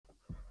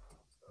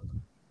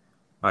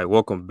All right,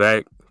 welcome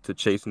back to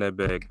Chasing That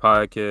Bag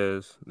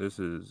podcast. This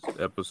is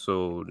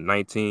episode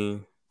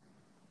 19,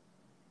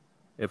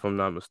 if I'm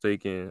not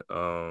mistaken.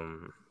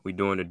 We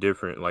doing it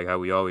different, like how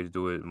we always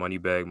do it.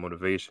 Moneybag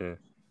motivation.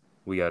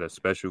 We got a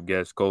special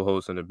guest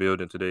co-host in the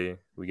building today.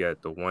 We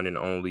got the one and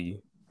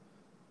only,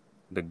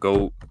 the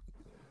GOAT.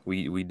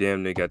 We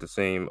damn near got the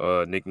same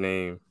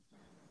nickname.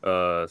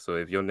 So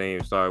if your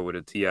name started with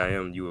a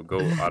TIM, you would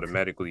go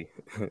automatically.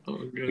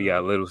 Oh We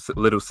got god.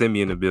 little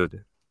Simi in the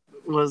building.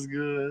 What's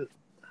good?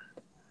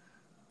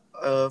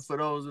 For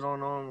those who don't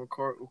know, I'm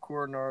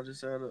recording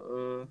artist out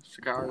of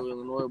Chicago,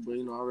 Illinois, but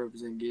I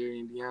represent Gary,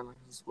 Indiana.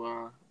 That's why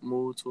I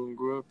moved to and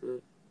grew up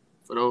at.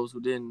 For those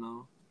who didn't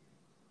know,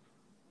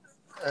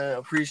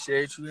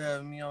 appreciate you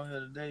having me on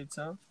here today,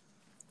 Tom.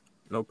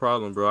 No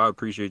problem, bro. I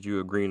appreciate you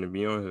agreeing to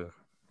be on here.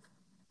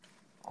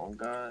 Oh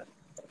God,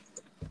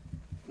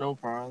 no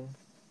problem.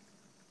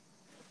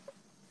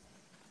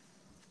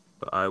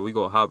 But all right, we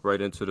gonna hop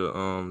right into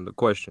the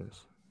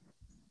questions.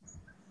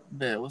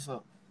 Bet, what's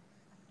up?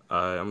 All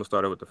right, I'm gonna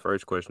start out with the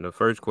first question. The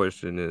first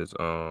question is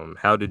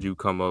how did you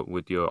come up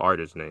with your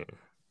artist name?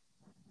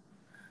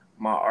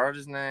 My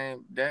artist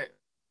name that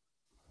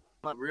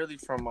really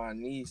from my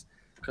niece,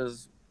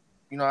 cause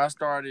I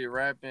started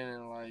rapping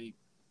in like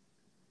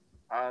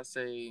I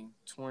say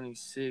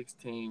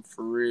 2016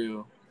 for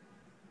real.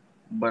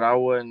 But I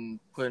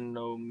wasn't putting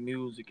no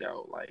music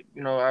out. Like,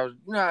 I was,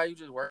 how you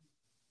just working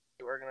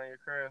on your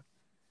craft.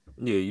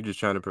 Yeah, you just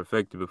trying to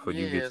perfect it before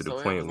you get Yeah, to the so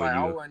it point was where like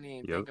I you. wasn't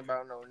even Yep. thinking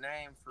about no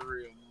name for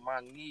real. My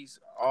niece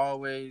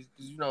always,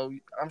 cause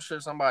I'm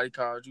sure somebody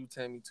called you,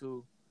 Tammy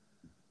too.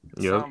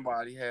 Yep.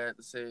 Somebody had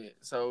to say it.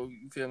 So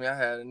you feel me? I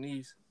had a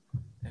niece,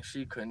 and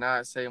she could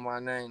not say my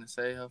name to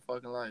save her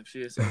fucking life.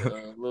 She'd say,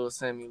 "Little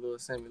Sammy, little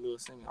Sammy, little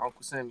Sammy,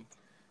 Uncle Sammy."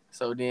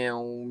 So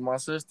then my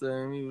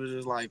sister and me was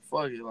just like,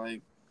 "Fuck it,"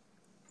 like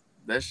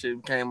that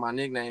shit became my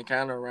nickname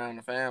kind of around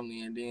the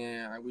family, and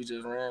then we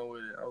just ran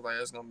with it. I was like,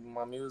 that's gonna be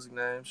my music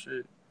name.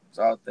 Shit, it's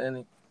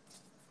authentic.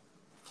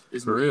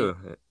 It's For me. real,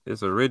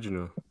 it's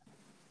original.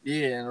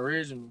 Yeah, and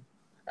original.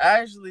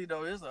 Actually,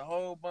 though, it's a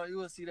whole bunch. You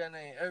will see that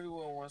name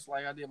everywhere once,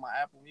 like I did my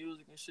Apple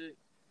Music and shit.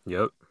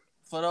 Yep.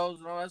 For those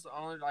who know, that's the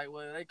only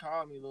they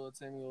called me Little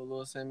Timmy or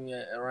Little Timmy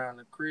around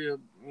the crib,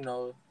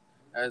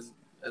 as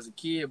as a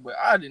kid. But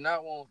I did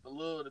not want the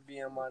Lil to be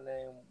in my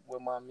name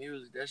with my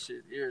music. That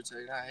shit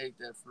irritating. I hate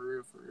that for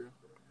real, for real.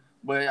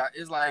 But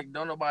it's like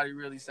don't nobody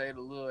really say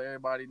the Lil.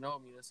 Everybody know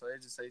me, so they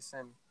just say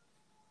Sammy.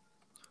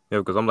 Yeah,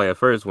 because I'm like at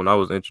first when I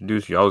was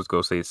introduced you, I was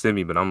gonna say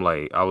Simi, but I'm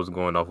like I was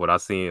going off what I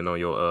seen on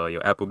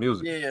your Apple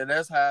Music. Yeah,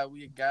 that's how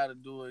we gotta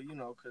do it,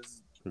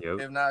 cause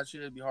Yep. if not,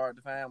 it'd be hard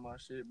to find my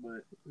shit.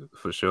 But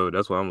For sure.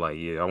 That's why I'm like,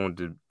 yeah, I want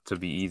it to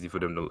be easy for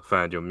them to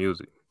find your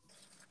music.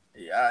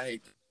 yeah, I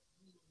hate.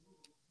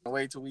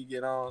 Wait till we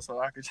get on so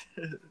I could just,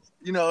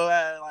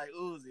 like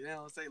Uzi. They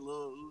don't say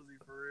Lil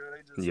Uzi for real. They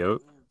just say Yep.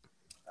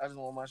 Uzi. I just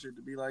want my shit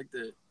to be like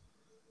that.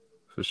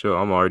 For sure.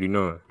 I'm already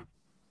knowing.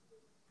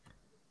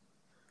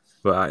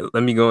 But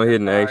let me go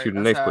ahead and ask you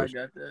the That's next how I question.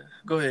 got that.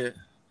 Go ahead.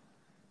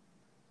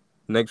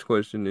 Next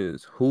question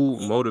is who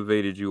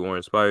motivated you or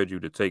inspired you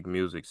to take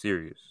music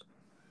serious?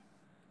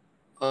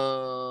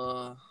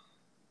 Uh,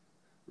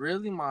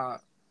 really, my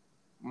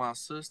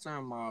sister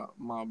and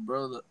my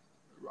brother.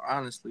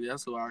 Honestly,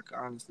 that's who I can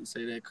honestly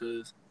say that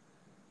because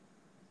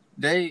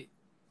they,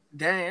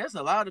 dang, that's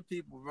a lot of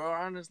people, bro.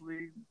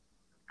 Honestly,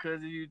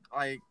 because you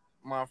like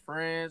my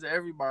friends,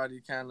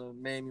 everybody kind of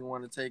made me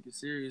want to take it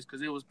serious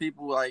because it was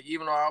people like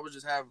even though I was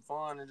just having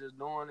fun and just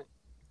doing it,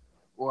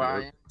 or I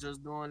Yep. am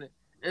just doing it.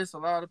 It's a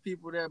lot of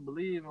people that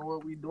believe in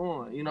what we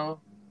doing.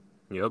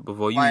 Yep.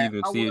 Before you Like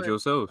even see it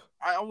yourself.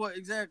 I was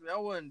exactly. I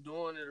wasn't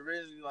doing it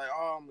originally. Like,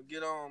 oh, I'm gonna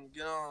get on,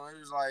 get on. It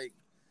was like,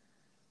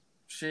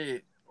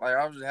 shit. Like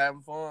I was just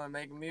having fun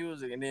making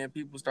music, and then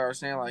people start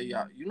saying like,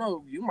 yeah,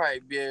 you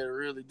might be able to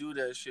really do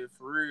that shit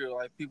for real.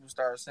 Like people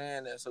start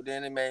saying that, so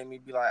then it made me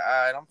be like, all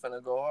right, I'm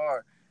finna go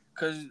hard,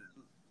 cause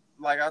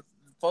like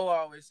before I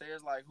always say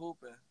it's like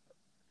hooping.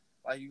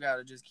 Like you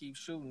gotta just keep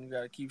shooting. You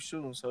gotta keep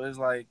shooting. So it's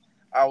like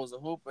I was a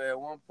hooper at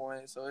one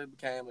point, so it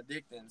became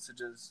addicting to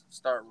just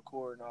start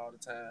recording all the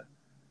time.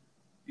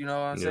 You know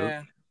what I'm Yep.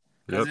 saying?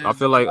 Because Yep. I it's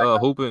feel like like I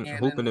being in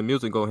hooping and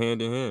music go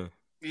hand in hand.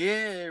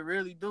 yeah, it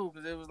really do.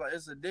 Because it was like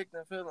it's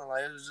addicting feeling.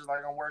 Like it was just like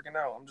I'm working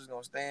out. I'm just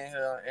gonna stand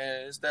here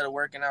and instead of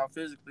working out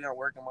physically, I'm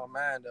working my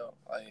mind out.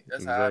 Like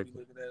that's how I be Exactly.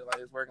 looking at it. Like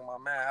it's working my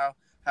mind.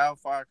 How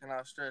far can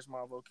I stretch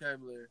my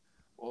vocabulary?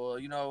 Or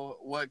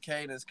what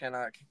cadence can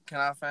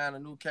I find a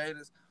new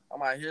cadence? I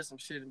might hear some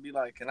shit and be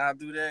like, can I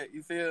do that?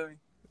 You feel me?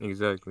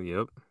 Exactly.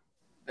 Yep.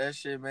 That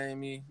shit made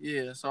me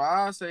yeah. So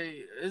I'll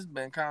say it's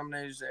been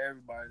combinations to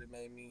everybody that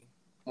made me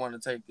want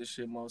to take this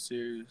shit more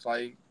serious.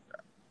 Like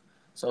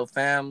so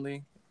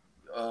family,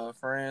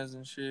 friends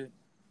and shit.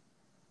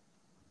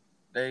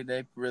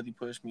 They really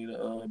pushed me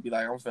to be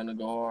like I'm finna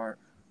go hard.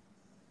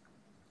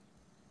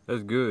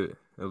 That's good.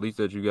 At least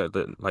that you got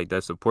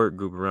that support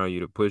group around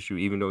you to push you,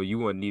 even though you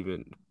wasn't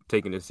even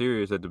taking it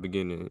serious at the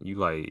beginning. You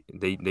like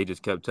they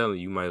just kept telling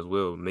you, you might as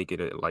well make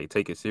it like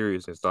take it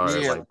serious and start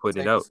Yeah, like like,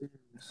 putting it take it out.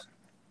 serious.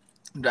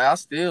 I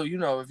still,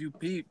 if you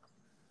peep,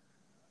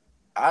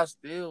 I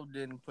still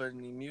didn't put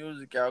any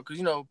music out because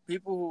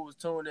people who was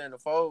tuned in to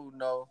Fold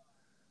know,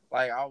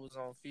 like I was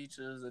on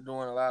features and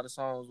doing a lot of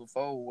songs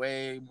before,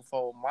 way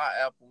before my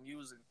Apple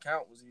Music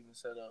account was even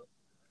set up.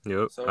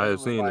 Yep, So I it had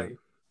was seen it. like,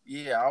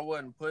 yeah, I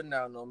wasn't putting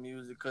out no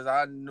music because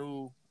I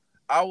knew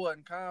I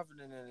wasn't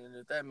confident in it.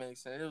 If that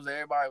makes sense, it was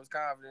everybody was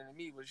confident in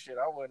me, but shit,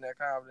 I wasn't that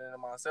confident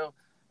in myself.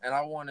 And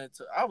I wanted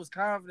to. I was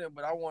confident,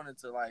 but I wanted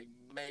to like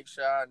make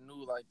sure I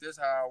knew like this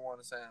how I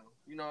want to sound.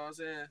 You know what I'm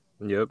saying?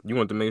 Yep, you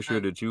want to make sure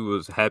And that you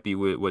was happy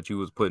with what you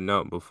was putting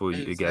out before it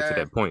got to that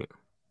exactly, point.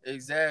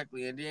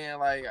 exactly. And then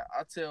like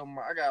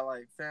I got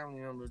like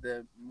family members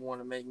that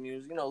want to make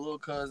music. Little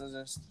cousins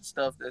and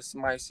stuff that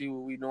might see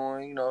what we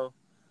doing.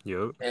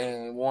 Yep,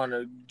 And want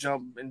to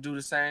jump and do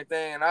the same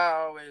thing. And I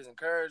always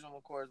encourage them,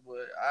 of course,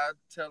 but I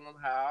tell them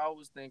how I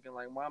was thinking,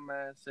 like my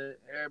mindset.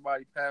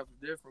 Everybody path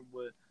was different,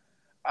 but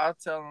I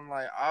tell them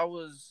like I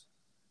was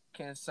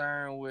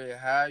concerned with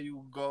how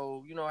you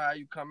go. How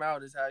you come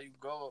out is how you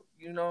go.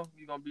 You're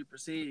gonna be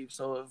perceived.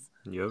 So if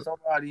yep,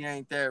 somebody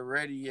ain't that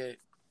ready yet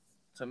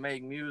to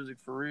make music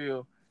for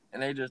real,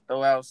 and they just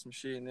throw out some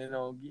shit and they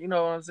don't, you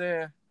know what I'm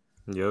saying?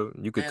 yep.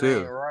 You could It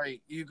ain't tell.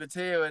 right. You could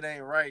tell it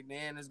ain't right.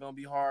 Then it's gonna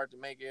be hard to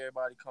make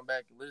everybody come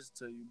back and listen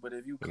to you. But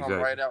if you come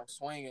right Exactly. out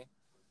swinging,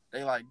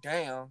 they like,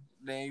 damn.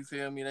 Then you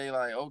feel me? They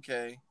like,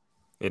 okay.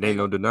 It They ain't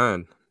no gonna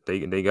denying. They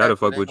gotta exactly.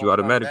 fuck They with you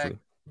gonna come back. automatically.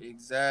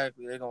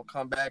 Exactly. They gonna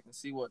come back and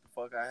see what the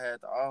fuck I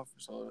had to offer.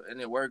 So and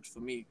it works for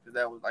me because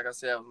that was like I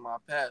said, that was my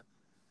path.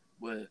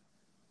 But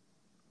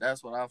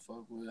that's what I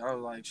fuck with. I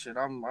was like, shit.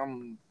 I'm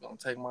gonna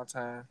take my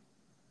time.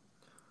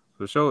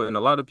 For sure, and a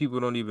lot of people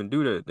don't even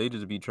do that. They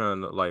just be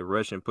trying to like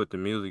rush and put the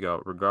music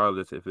out,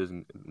 regardless if it's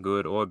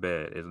good or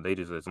bad. They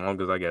just as long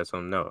as I got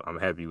something out, I'm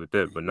happy with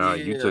that. But now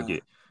Yeah.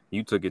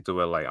 you took it to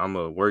where like I'm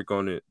gonna work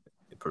on it,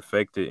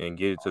 perfect it, and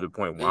get it to the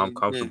point where I'm Yeah.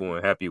 comfortable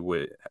and happy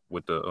with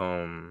with the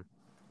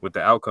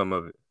outcome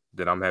of it.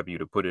 That I'm happy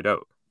to put it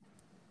out.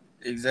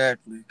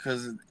 Exactly.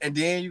 Cause and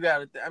then you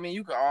gotta. I mean,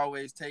 you can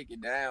always take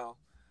it down,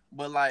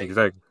 but like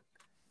Exactly.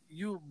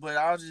 but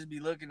I'll just be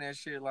looking at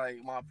shit like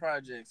my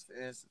projects. For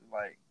instance,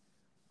 like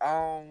I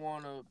don't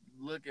want to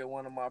look at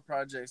one of my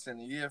projects in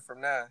a year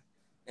from now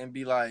and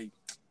be like,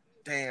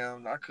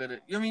 damn, I could have.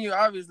 I mean, you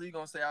obviously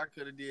gonna say I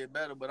could have did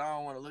better, but I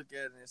don't want to look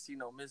at it and see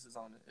no misses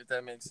on it. If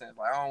that makes sense.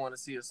 Like I don't want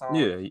to see a song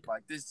Yeah, and be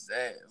like, this is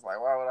ass. Like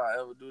why would I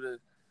ever do this?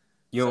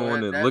 you don't So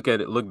want at to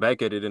that, look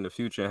back at it in the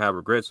future and have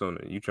regrets on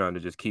it. You trying to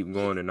just keep yeah,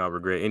 going and not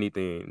regret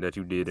anything that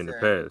you did in the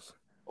exactly. past.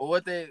 Or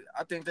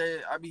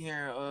I be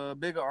hearing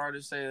bigger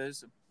artists say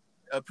it's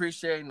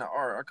appreciating the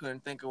art. I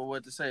couldn't think of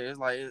what to say. It's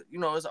like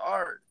it's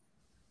art.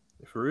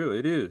 For real,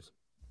 it is.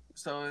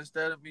 So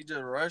instead of me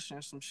just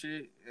rushing some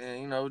shit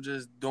and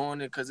just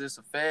doing it because it's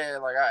a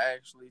fad, like I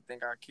actually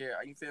think I care.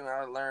 You feel me?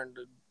 I learned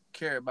to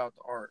care about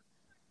the art,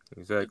 if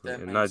Exactly,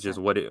 that and not makes just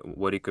sense.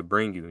 what it could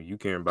bring you. You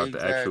caring about the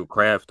actual Exactly.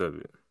 craft of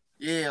it.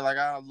 Yeah, like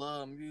I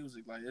love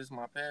music. Like it's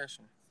my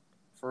passion.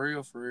 For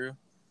real, for real.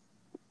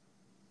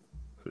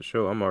 For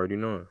sure, I'm already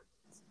knowing.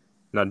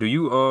 Now, do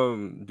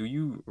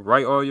you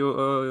write all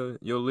your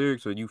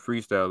lyrics or you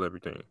freestyle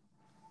everything?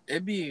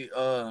 It be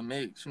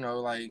mix.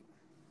 Like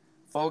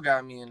folk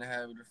got me in the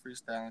habit of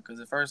freestyling because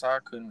at first I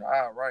couldn't.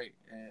 I write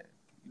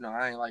and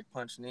I ain't like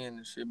punching in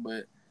and shit,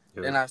 but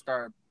then Yep, I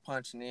started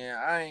punching in.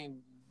 I ain't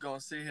gonna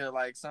sit here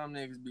like some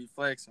niggas be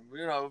flexing.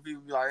 People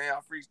be like, "Hey, I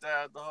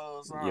freestyled the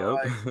whole song." yep,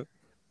 Like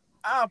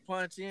I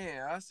punch in.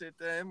 I sit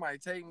there. It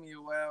might take me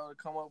a while to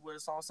come up with a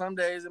song. Some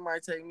days it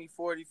might take me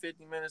 40,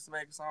 50 minutes to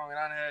make a song, and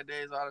I done had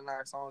days I done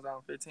knock songs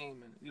out in 15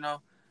 minutes. But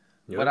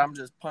yep, I'm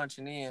just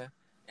punching in.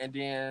 And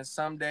then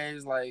some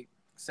days, like,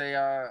 say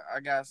I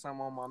got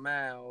something on my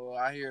mind, or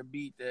I hear a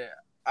beat that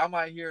I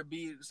might hear a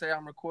beat, say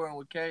I'm recording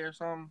with K or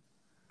something.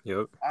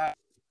 yep, I,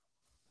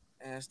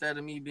 and instead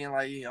of me being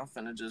like, yeah, I'm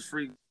finna just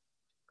freak,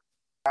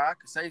 I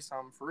could say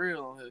something for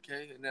real on here,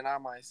 okay? And then I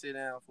might sit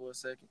down for a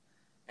second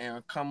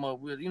and come up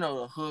with,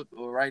 the hook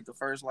or write the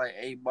first like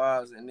 8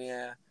 bars, and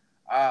then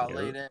I'll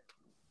lay yep, that,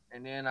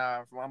 and then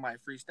I might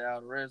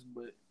freestyle the rest.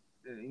 But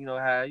you know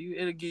how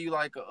it'll give you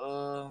like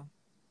a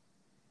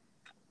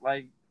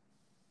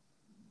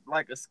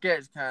like a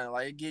sketch kind of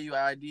like it give you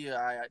an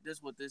idea.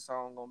 This what this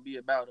song gonna be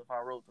about if I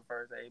wrote the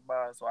first 8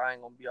 bars, so I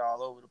ain't gonna be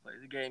all over the place.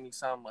 It gave me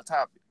a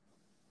topic.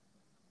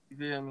 You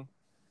feel me?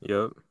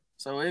 yep.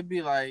 So it'd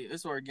be like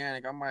it's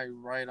organic. I might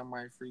write, I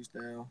might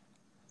freestyle,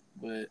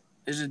 but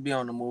it just be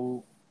on the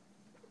mood.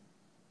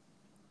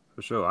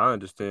 For sure, I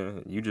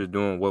understand. You just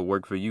doing what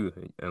worked for you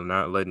and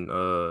not letting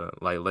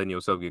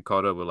yourself get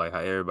caught up with like how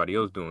everybody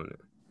else doing it.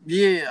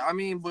 Yeah, I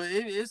mean, but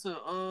it's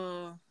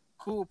a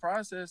cool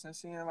process and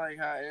seeing like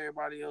how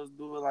everybody else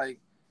do it. Like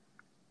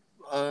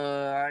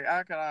like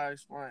how could I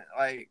explain?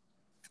 Like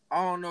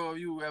I don't know if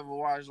you ever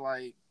watch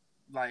like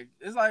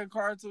it's like a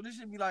cartoon. This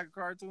should be like a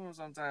cartoon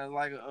sometimes,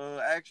 like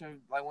a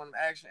action, like one of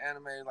them action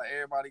animes. Like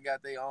everybody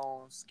got their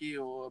own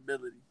skill or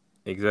ability.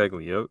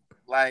 Exactly. Yep.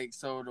 Like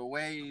so, the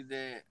way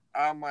that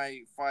I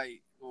might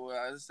fight, or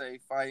I say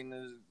fighting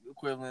is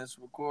equivalent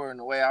to recording.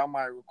 The way I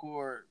might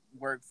record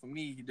work for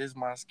me. This is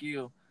my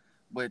skill.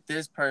 But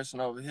this person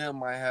over here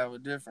might have a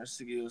different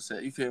skill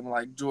set. You feel me?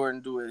 Like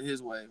Jordan do it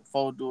his way,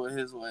 Foe do it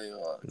his way,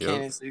 or Yep.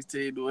 Kenny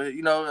 16 do it.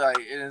 You know, like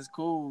and it's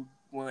cool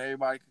when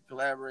everybody can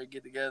collaborate,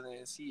 get together,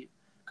 and see it.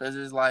 Cause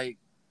it's like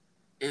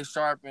it's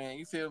sharpening.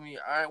 You feel me?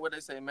 Iron, what they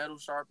say, metal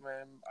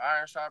sharpening,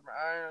 iron sharpening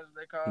iron.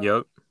 They call it.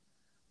 Yep.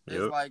 It's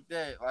Yep. like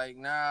that. Like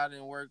now I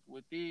didn't work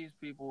with these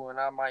people, and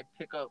I might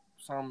pick up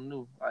something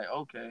new. Like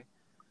okay,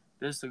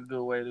 this is a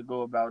good way to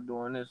go about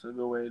doing this. A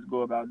good way to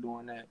go about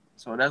doing that.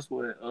 So that's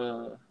what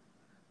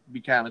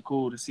be kind of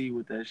cool to see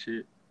with that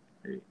shit.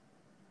 Hey.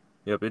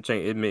 Yep.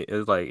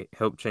 It's like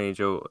help change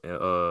your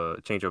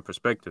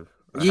perspective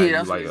on how Yeah, you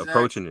that's like exactly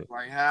approaching it.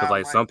 like Cause how I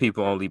like might some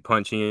people approach. only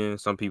punch in,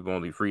 some people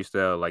only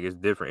freestyle. Like it's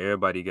different.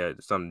 Everybody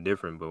got something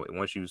different. But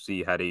once you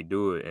see how they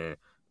do it and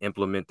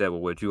implement that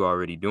with what you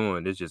already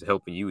doing, it's just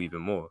helping you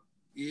even more.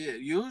 Yeah,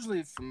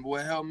 usually from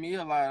what helped me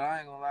a lot. I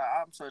ain't gonna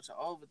lie, I'm such an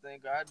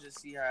overthinker. I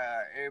just see how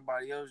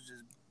everybody else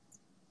just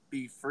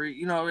be free.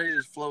 You know, they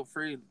just float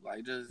free,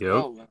 like just Yep.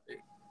 go.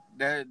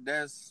 Like,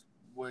 that's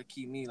what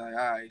keep me like,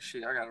 all right,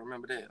 shit. I gotta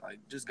remember that. Like,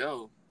 just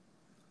go.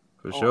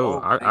 For Don't sure.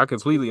 overthink I this shit.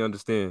 completely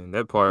understand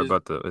that part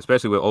Just about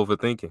especially with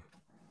overthinking.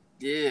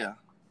 yeah,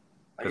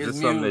 like Cause it's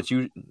it's something music. that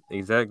you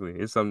exactly.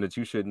 It's something that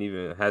you shouldn't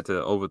even have to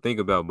overthink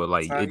about, but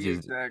like So, yeah,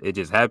 exactly. it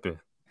just happened.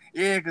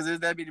 Yeah, because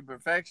that be the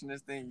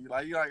perfectionist thing. You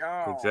like, oh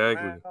man,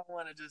 Exactly. I don't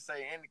want to just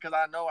say any. Because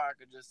I know I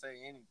could just say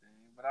anything,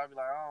 but I'd be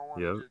like, I don't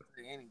want to Yep. just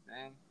say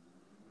anything.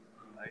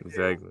 Like hell.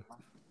 Exactly.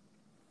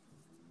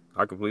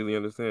 I completely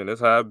understand.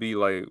 That's how I be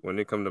like when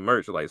it come to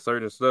merch, like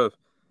certain stuff,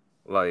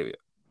 like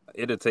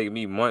it'll take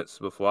me months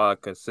before I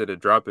consider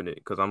dropping it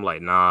because I'm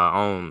like, nah,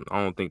 I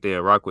don't think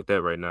they'll rock with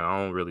that right now.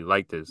 I don't really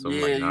like this. So I'm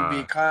Yeah, like, you be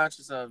nah,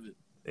 conscious of it.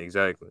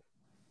 exactly.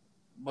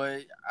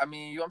 But I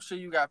mean, I'm sure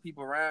you got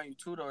people around you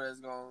too, though, that's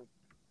gonna,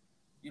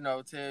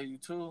 tell you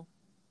too.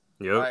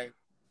 Yep. Like,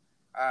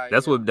 ah, yeah, we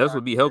That's rock what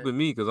be with that. helping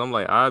me because I'm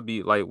like, I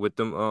be like with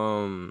them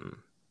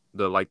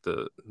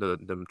the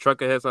them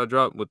trucker hats I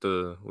dropped with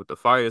the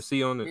fire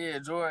C on it. Yeah,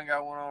 Jordan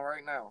got one on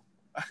right now,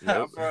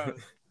 Yep. bro.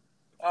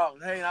 Oh,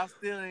 hey, I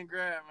still ain't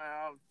grab, man.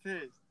 I was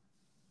pissed.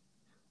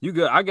 You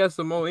good? I got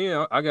some more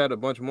in. I got a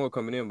bunch more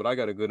coming in, but I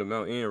got a good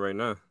amount in right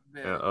now.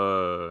 And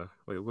Bet.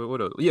 wait,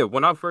 what else? Yeah,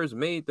 when I first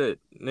made that,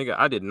 nigga,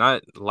 I did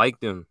not like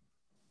them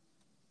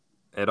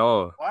at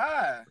all.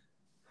 Why?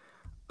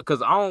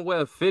 Cause I don't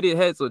wear fitted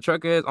hats or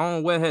trucker hats. I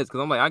don't wear hats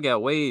because I'm like I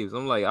got waves.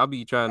 I'm like I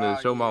be trying to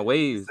Oh show my yeah, you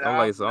waves. say I'm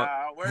like so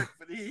I work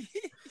for these.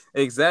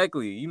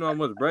 exactly. You know how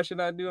much brushing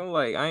I do. I'm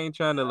like I ain't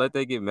trying to let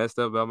that get messed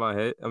up by my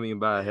head. I mean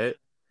by a Yeah, hat.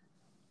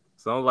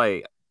 So I'm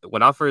like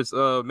when I first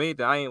made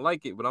that I ain't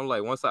like it, but I'm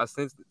like once I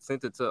sent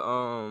it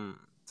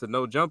to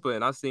No Jumper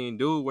and I seen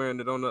dude wearing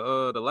it on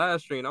the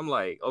live stream, I'm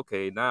like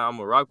okay now I'm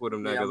gonna rock with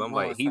him now yeah, because I'm I'm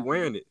like doing he something.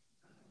 wearing it.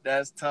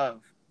 That's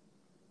tough.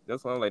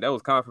 That's why I'm like that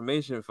was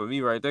confirmation for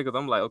me right there because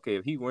I'm like okay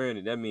if he wearing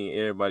it that means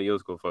everybody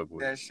else go fuck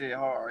with it. That shit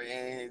hard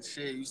and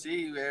shit. You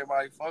see,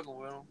 everybody fucking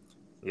with them.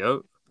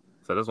 Yep.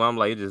 So that's why I'm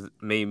like it just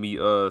made me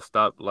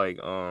stop like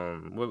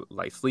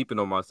sleeping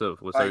on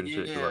myself with Like certain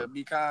shit because yeah,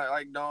 be kind.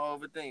 Like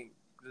don't overthink.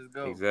 Just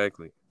go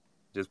exactly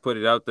just put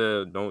it out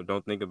there.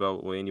 Don't think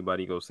about what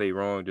anybody go say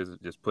wrong.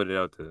 Just put it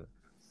out there.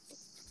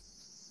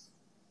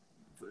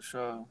 for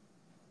sure.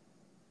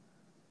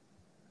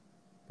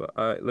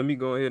 But let me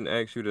go ahead and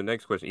ask you the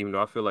next question, even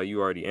though I feel like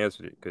you already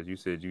answered it because you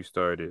said you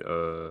started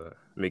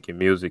making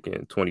music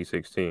in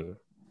 2016.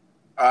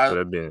 So I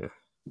that been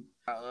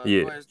go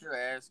yeah. ahead, still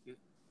ask it.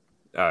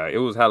 It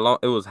was how long?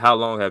 It was how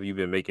long have you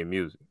been making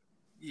music?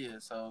 Yeah,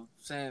 so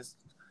since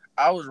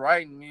I was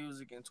writing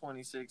music in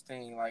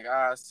 2016, like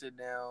I sit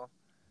down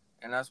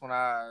and that's when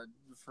I,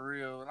 for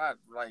real, not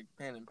like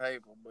pen and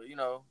paper, but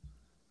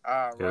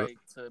I Yep. write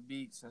to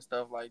beats and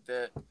stuff like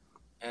that.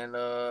 And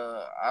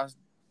I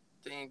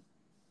think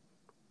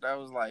that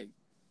was like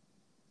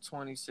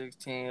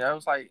 2016. That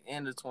was like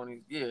end of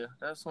 20. Yeah,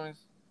 that's 20.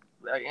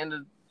 Like end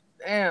of.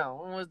 Damn,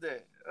 when was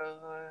that?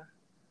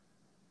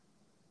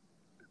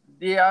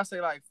 Yeah, I say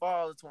like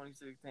fall of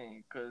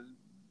 2016, cause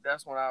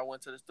that's when I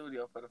went to the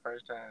studio for the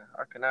first time.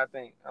 I could not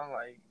think. I'm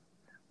like,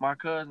 my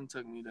cousin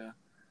took me there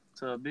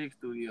to a big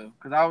studio,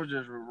 cause I was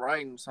just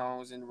writing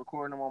songs and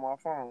recording them on my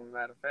phone.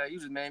 Matter of fact, you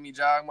just made me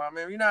jog my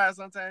memory. You know how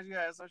sometimes you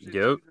have some shit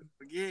you Yep. just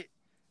forget.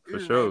 You For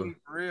just made sure. me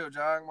for real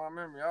jog my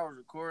memory. I was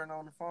recording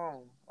on the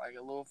phone, like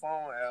a little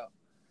phone app,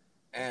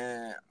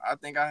 and I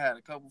think I had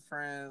a couple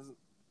friends,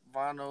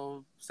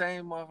 Vano,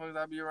 same motherfuckers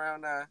I be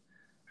around now,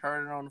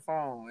 heard it on the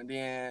phone, and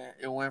then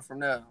it went from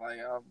there. Like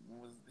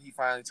he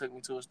finally took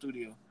me to a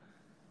studio,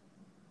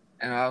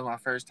 and that was my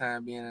first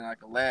time being in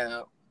like a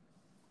lab.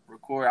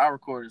 I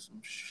recorded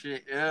some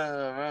shit. Yeah,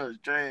 that was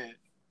trash.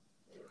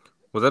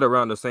 Was that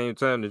around the same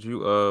time that you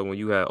when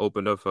you had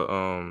opened up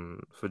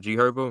for G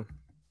Herbo?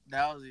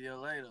 That was a year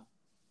later.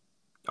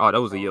 Oh,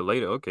 that was a year So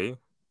later. Okay.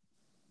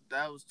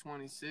 that was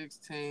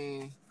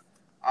 2016.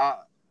 I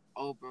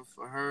opened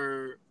for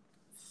her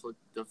for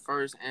the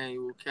first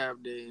annual Cap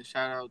Day, and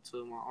shout out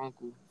to my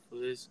uncle for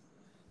his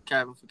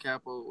Cabin for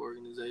Capo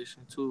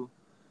organization too.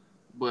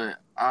 But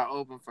I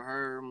opened for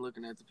her. I'm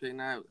looking at the pic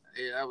now.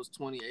 That was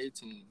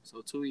 2018,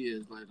 so 2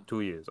 years later.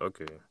 2 years.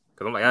 Okay.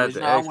 Cause I'm like I had But you to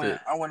know, I ask went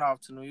that I went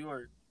off to New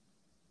York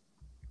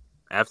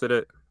after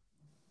that.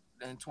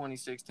 in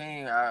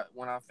 2016.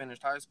 When I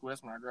finished high school,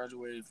 that's when I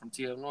graduated from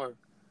TF North.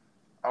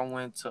 I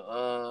went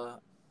to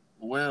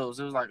Wells.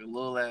 It was like a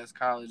little ass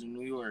college in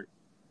New York.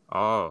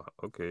 Oh,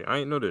 okay. I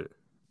ain't know that.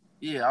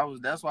 Yeah, I was.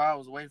 That's why I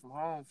was away from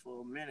home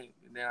for a minute.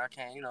 And then I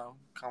can't,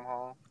 come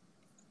home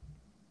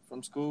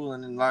from school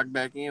and then lock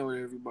back in with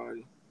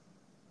everybody.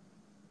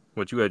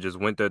 But you had just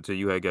went there till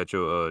you had got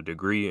your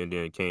degree and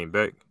then came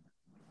back.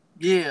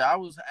 Yeah, I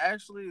was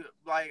actually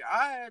like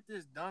I had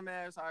this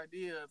dumbass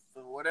idea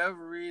for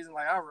whatever reason.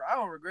 Like I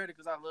don't regret it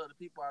because I love the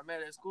people I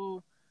met at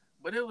school,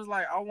 but it was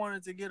like I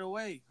wanted to get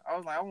away. I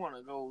was like I want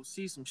to go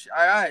see some shit.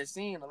 I had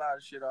seen a lot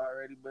of shit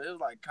already, but it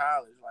was like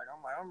college. Like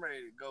I'm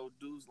ready to go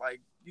do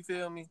like you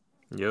feel me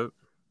Yep.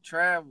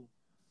 travel.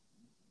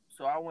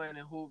 So I went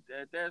and hooped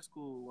at that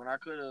school when I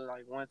could have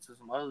like went to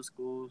some other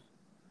schools.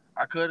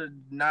 I could have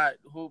not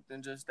hooped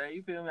and just stayed.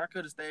 You feel me? I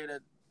could have stayed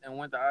at and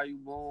went to IU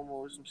Boom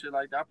or some shit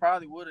like that. I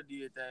probably would have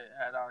did that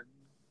had I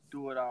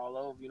do it all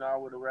over. I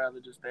would have rather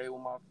just stayed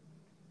with my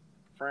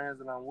friends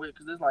that I'm with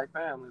because it's like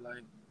family.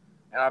 Like,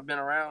 and I've been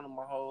around them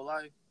my whole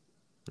life.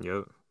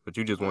 Yep. But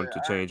you just But wanted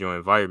to change your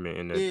environment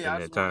in yeah, I that just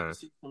wanted to time.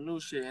 see some new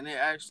shit. And it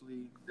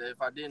actually, that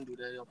if I didn't do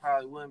that, it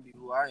probably wouldn't be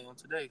who I am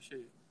today.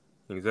 Shit,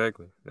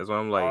 Exactly. That's why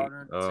I'm all like,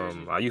 the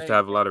decisions I you used to make.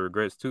 have a lot of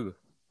regrets too.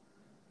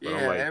 But I'm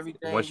Yeah, like,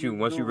 everything you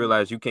once you do.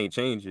 realize you can't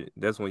change it,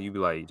 that's when you be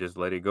like, just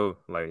let it go.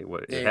 Like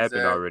what Yeah, it happened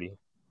exactly. already.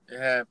 It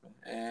happened,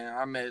 and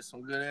I met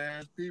some good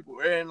ass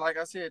people. And like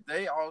I said,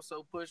 they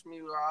also pushed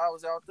me while I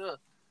was out there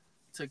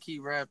to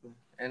keep rapping,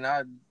 and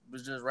I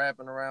was just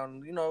rapping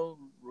around,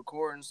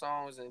 recording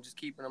songs and just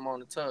keeping them on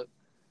the tuck.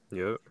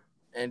 Yep.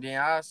 And then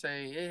I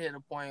say it hit a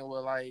point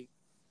where like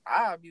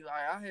I'd be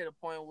like I hit a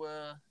point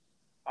where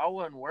I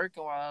wasn't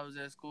working while I was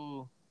at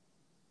school.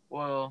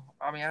 Well,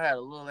 I mean I had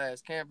a little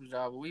ass campus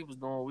job, but we was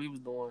doing what we was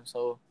doing.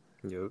 So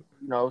Yep.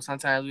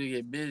 sometimes we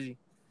get busy.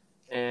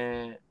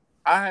 And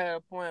I had a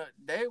point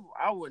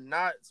I would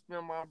not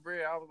spend my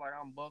bread. I was like,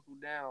 I'm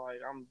buckled down, like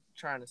I'm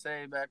trying to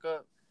save back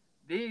up.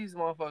 These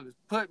motherfuckers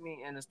put me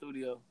in the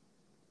studio.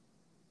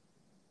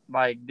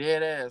 Like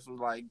dead ass was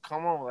like,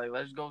 come on, like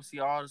let's go see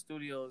all the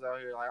studios out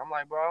here. Like I'm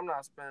like, bro, I'm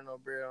not spending no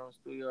bread on the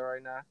studio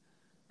right now.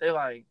 They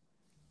like,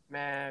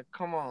 man,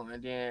 come on.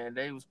 And then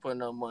they was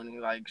putting up money,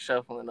 like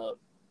shuffling up.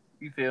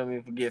 You feel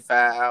me? For get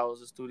 5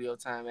 hours of studio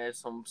time at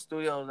some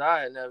studios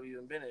I had never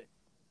even been at.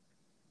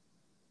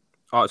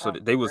 Oh, so I'm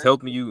like, they was that's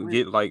helping you lit.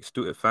 get like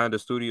find a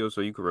studio so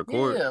you could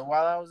record. Yeah,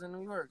 while I was in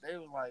New York, they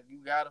was like, "You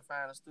gotta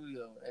find a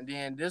studio." And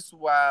then this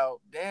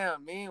while,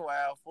 damn,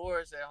 meanwhile,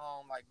 Forrest at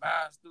home like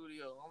buy a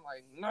studio. I'm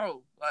like,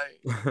 no,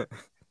 like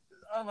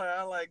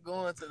I like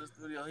going to the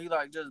studio. He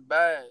like just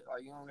buy it.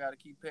 Like you don't gotta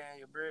keep paying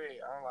your bread.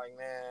 I'm like,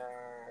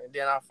 man. And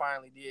then I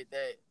finally did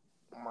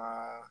that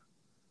my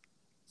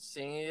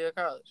senior year of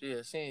college.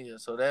 Yeah, senior year.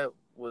 So that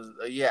was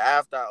a year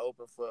after I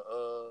opened for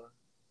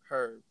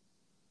her.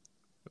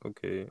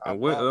 Okay. I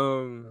And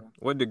bumped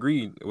what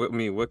degree?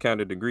 What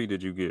kind of degree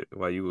did you get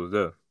while you was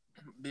there?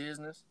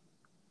 business.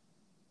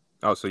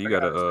 Oh, so you I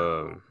got got a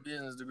a simple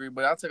business degree,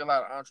 but I took a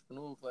lot of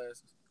entrepreneurial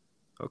classes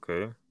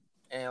okay.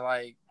 and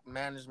like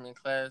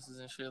management classes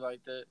and shit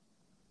like that.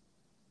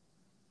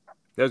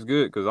 That's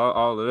good because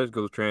all of that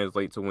goes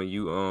translate to when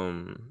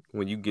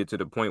you get to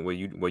the point where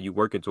you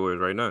working towards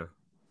right now.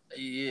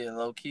 Yeah,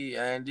 low key.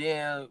 And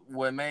then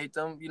what made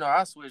them,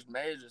 I switched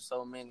majors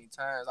so many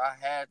times. I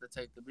had to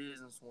take the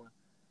business one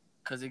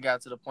because it got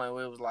to the point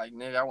where it was like,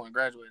 nigga, I want to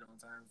graduate on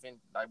time.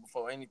 Like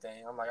before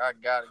anything, I'm like, I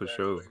gotta For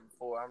sure. graduate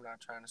before. I'm not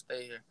trying to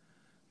stay here.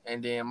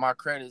 And then my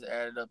credits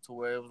added up to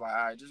where it was like,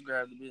 all right, just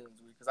grab the business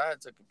degree because I had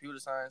took computer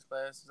science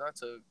classes. I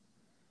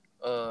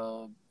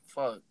took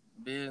fuck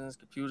business,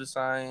 computer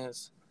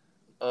science,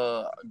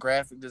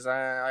 graphic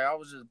design. Like, I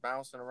was just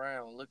bouncing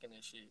around looking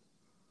at shit.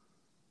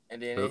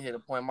 And then it Yep. hit a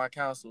point my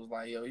counsel was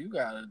like, yo, you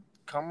gotta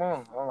come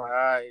on. I'm like, all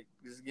right,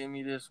 just give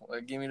me this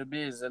one. Give me the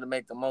business. It'll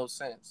make the most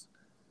sense.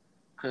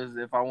 Cause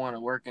if I want to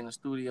work in the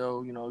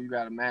studio, you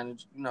gotta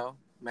manage,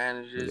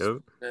 manage this.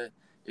 Yep.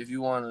 If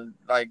you wanna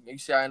like you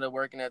see I ended up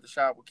working at the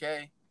shop with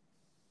Kay.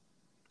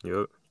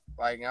 Yep.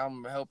 Like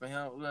I'm helping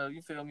him. Well,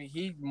 you feel me?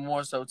 He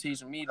more so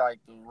teaching me like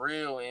the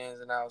real ins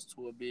and outs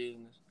to a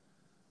business.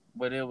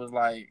 But it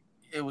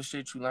was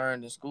shit you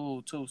learned in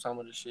school too, some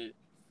of the shit.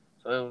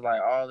 So it was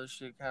like all this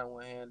shit kind of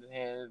went hand in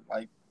hand,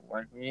 like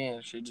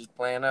again, shit just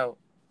playing out.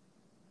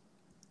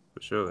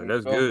 For sure. There And you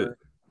that's go, good. man.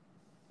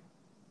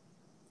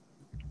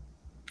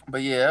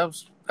 But yeah, that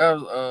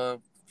was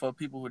for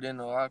people who didn't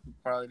know. A lot of people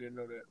probably didn't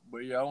know that. But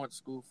yeah, I went to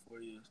school for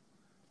 4 years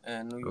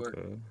in New York.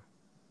 Okay.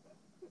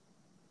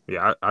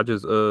 Yeah, I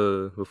just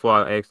before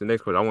I ask the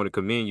next question, I want to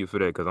commend you for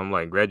that because I'm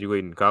like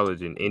graduating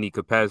college in any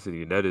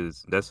capacity.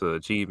 That's an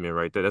achievement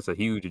right there. That's a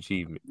huge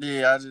achievement.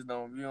 Yeah, I just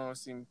don't. You don't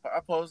see me. I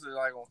posted it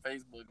like on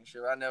Facebook and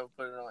shit. I never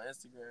put it on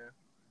Instagram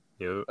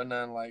Yep. or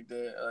nothing like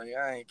that. Yeah,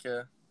 I ain't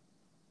care.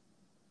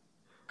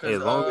 Hey, Cause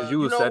as long as you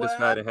you were know what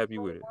satisfied and happened, happy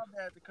with bro? it. My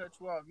bad to cut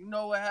you off. You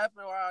know what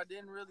happened why I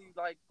didn't really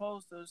like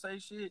post or say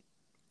shit?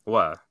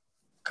 Why?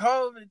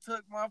 COVID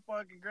took my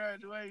fucking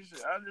graduation.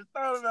 I just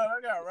thought about it.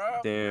 I got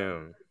robbed for Damn.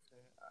 graduation.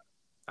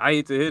 I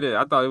hate to hear that.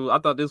 I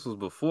thought this was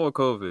before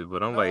COVID,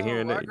 but I'm like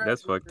hearing No, I that.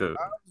 That's fucked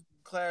graduated. up. I was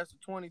class of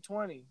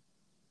 2020.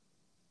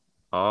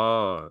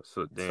 Oh,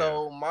 so damn,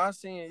 So my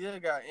senior year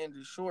got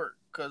ended short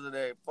because of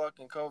that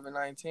fucking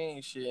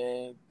COVID-19 shit.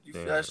 And you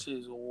feel that damn, shit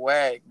is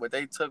whack. But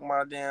they took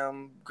my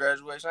damn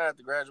graduation. I had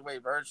to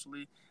graduate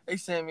virtually. They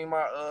sent me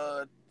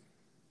my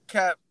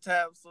cap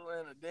capsule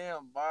in a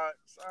damn box.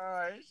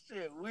 Alright, this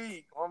shit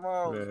weak. My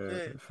mom was man,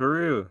 pissed. for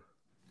real.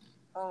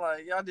 I'm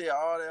like, y'all did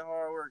all that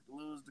hard work to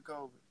lose the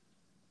COVID.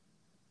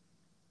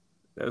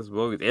 That's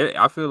bogus.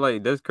 I feel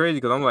like that's crazy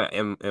because I'm like,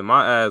 in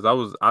my eyes,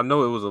 I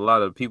know it was a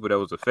lot of people that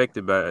was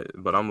affected by it,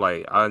 but I'm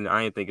like, I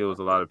didn't think it was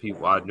a lot of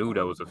people I knew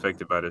that was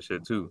affected by that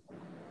shit too.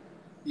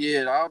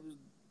 Yeah, I was,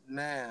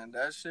 man,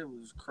 that shit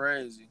was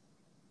crazy.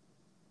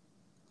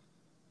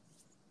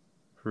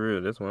 For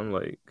real, that's why I'm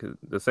like, cause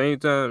the same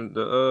time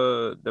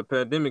the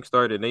pandemic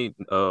started,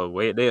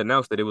 they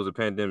announced that it was a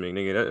pandemic,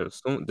 nigga. That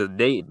soon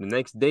the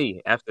next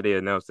day after they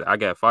announced it, I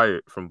got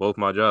fired from both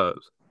my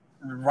jobs.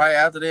 Right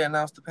after they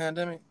announced the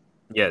pandemic,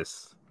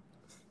 Yes,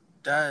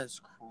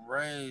 that's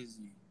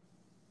crazy.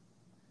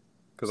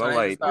 cause So they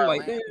just I'm started like,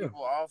 laying damn.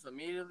 people off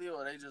immediately,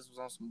 or they just was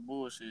on some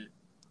bullshit.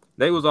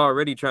 They was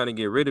already trying to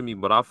get rid of me,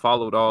 but I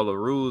followed all the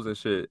rules and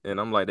shit. And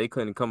I'm like, they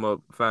couldn't come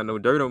up find no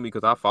dirt on me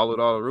because I followed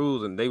all the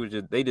rules, and they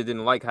just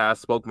didn't like how I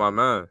spoke my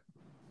mind.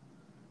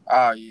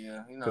 Oh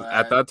yeah, you know Because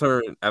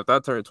that. after I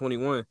turned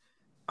 21,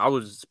 I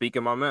was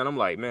speaking my mind. I'm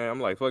like, man,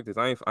 I'm like, fuck this.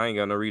 I ain't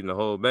got no reason to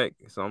hold back.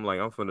 So I'm like,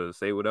 I'm finna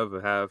say whatever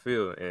how I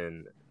feel,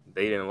 and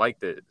they didn't like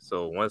that.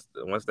 So once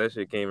that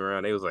shit came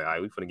around, they was like, all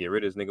right, we finna get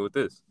rid of this nigga with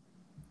this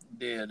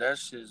Yeah, that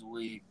shit's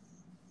weak.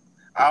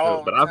 for sure.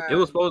 All But the it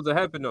was time. supposed to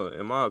happen though,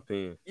 in my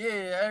opinion.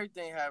 Yeah,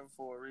 everything happened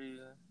for a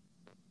reason.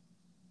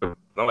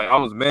 I'm like, I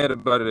was mad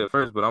about it at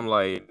first, but I'm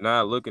like,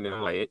 now looking at it,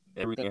 I'm like,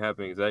 everything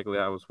happened exactly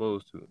how I was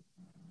supposed to.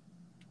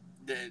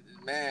 That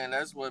man,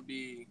 that's what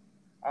be.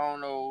 I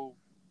don't know.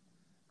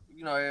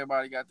 You know,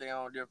 everybody got their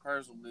own different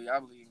personal belief. I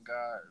believe in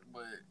God,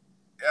 but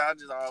I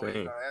just always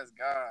Same. know that's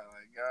God.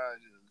 Like God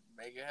just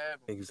make it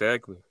happen.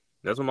 Exactly.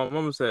 That's what my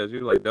mama said. She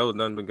was like, that was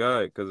nothing but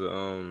God.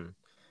 Because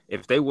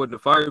if they wouldn't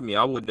have fired me,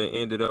 I would have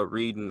ended up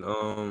reading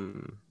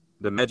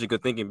The Magic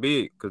of Thinking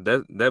Big.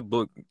 Because that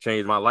book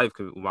changed my life,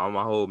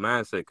 my whole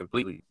mindset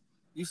completely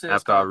You said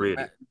it's after I called read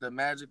it. the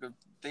magic of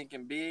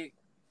thinking big.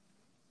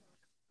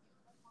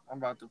 I'm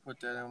about to put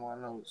that in my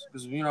notes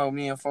because you know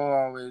me and Fo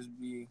always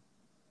be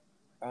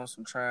on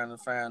some trying to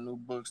find new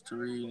books to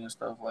read and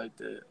stuff like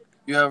that.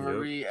 You ever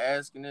Yep. read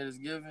Asking It Is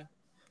Given?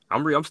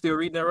 I'm still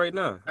reading that right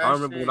now. I That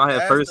remember when shit, I had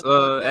that's first the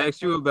book. That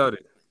asked you book, about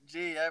it.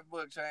 gee, that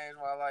book changed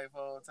my life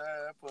whole time.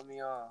 That put me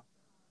on.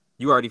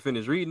 You already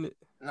finished reading it?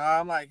 No,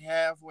 I'm like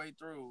halfway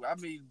through. I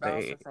be Hey,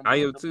 bouncing from I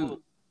book am to too.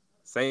 book.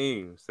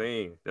 Same.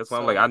 That's why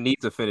I'm like, I So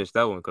need to finish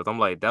that one because I'm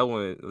like, that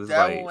one is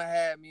that like, one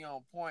had me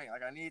on point.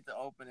 Like I need to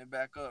open it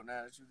back up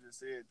now that you just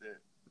said that.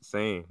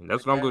 same.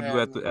 That's Like what I'm that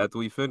gonna do had me. after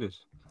we finish.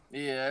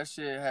 Yeah, that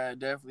shit had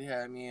definitely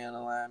had me in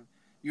alignment.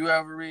 You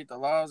ever read The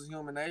Laws of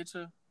Human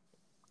Nature?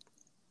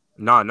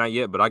 Nah, not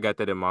yet, but I got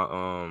that in my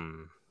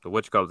the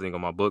what you call thing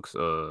on my books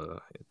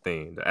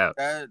thing, the app.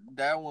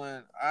 That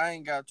one I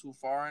ain't got too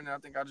far in it. I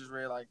think I just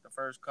read like the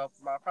first couple,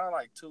 probably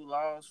like two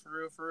laws for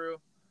real, for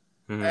real.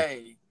 Hmm.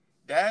 Hey,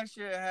 that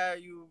shit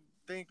had you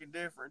thinking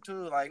different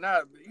too. Like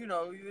not, you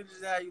know, you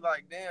just had you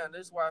like, damn,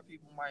 this is why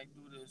people might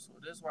do this, or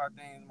this is why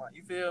things might.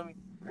 You feel me?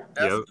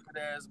 That's a Yep,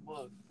 good ass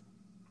book.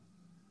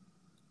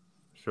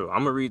 sure. I'm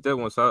gonna read that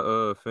once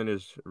I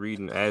finish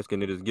reading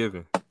Asking It Is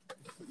Given.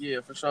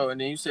 Yeah, for sure.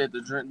 And then you said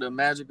the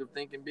magic of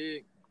thinking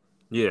big.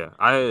 Yeah,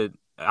 I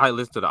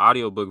listened to the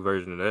audiobook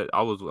version of that.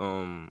 I was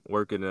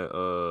working at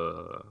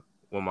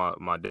well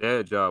my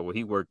dad job where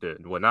he worked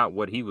at, well not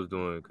what he was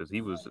doing because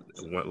he was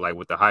went like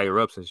with the higher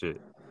ups and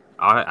shit.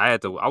 I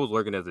was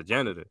working as a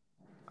janitor.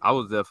 I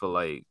was there for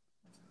like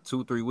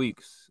 2 3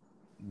 weeks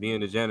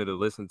being a janitor.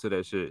 Listening to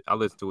that shit, I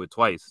listened to it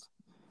twice.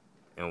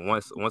 And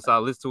once I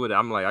listened to it,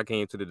 I'm like, I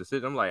came to the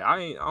decision. I'm like,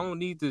 I don't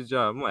need this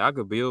job. I'm like, I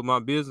could build my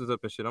business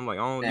up and shit. I'm like,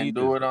 I don't And need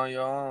do this. it on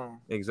your own.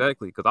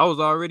 Exactly, because I was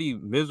already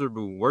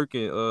miserable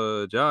working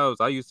jobs.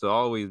 I used to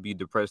always be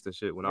depressed and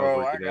shit when I was Bro,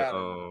 I working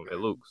gotta at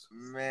Luke's.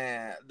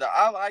 man. The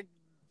I like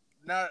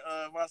not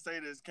if I say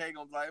this, K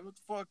gonna be like, what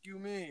the fuck you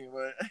mean?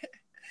 But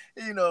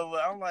you know,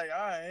 but I'm like,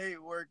 I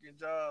hate working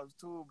jobs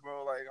too,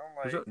 bro. Like I'm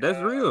For sure. like, That's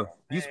real.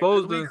 You man, cause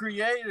supposed we to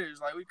creators,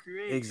 like we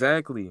create shit.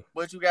 exactly,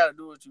 But you gotta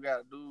do what you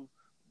gotta do.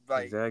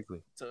 Like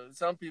exactly. so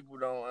some people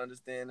don't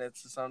understand that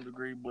to some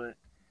degree, but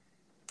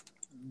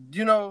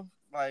you know,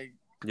 like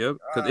Yep,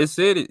 because I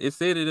say it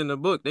said it in the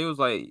book. They was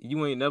like,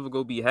 you ain't never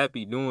gonna be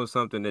happy doing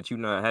something that you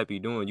not happy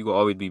doing. You gonna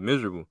always be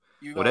miserable.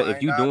 you Well, gonna that if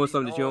ain't you not doing be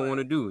something that you don't want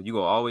to doing. do, you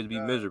gonna always Oh be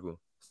God. miserable.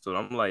 So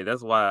I'm like,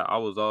 that's why I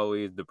was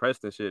always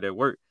depressed and shit at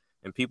work.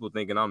 And people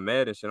thinking I'm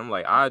mad and shit. I'm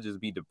like, I just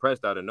be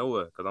depressed out of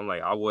nowhere because I'm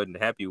like, I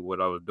wasn't happy with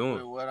what I was doing.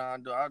 With what I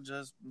do, I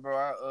just bro,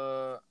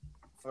 I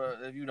for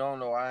if you don't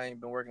know, I ain't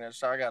been working at the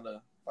shop. I got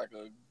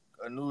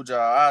a new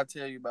job. I'll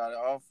tell you about it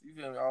off. You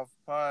feel me? Off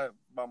pod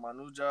about my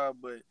new job,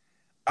 but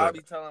I But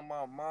be telling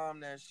my mom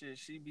that shit.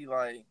 She be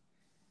like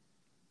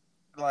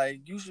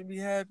you should be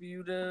happy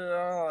you did it.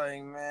 I'm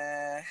like,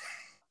 man,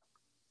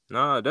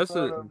 nah,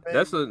 wanna make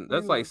that's like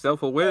music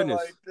self awareness.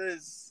 like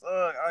this.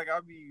 Like I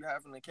be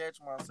having to catch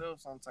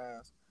myself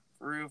sometimes.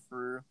 For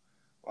real.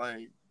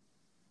 Like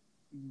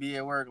be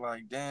at work,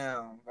 like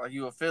damn, like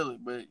you will feel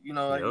it. But you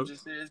know, like you Yep,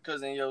 just said, it's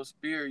because in your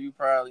spirit, you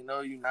probably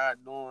know you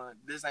not doing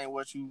this. Ain't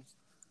what you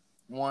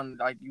want,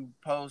 like you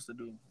supposed to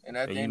do. And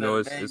at and the you end know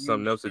of the day, it's you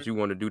something else that you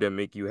want to do that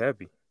make you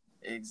happy.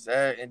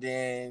 exact. And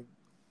then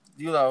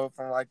you know,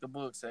 from like the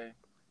book say,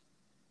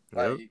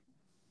 Yep, like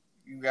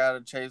you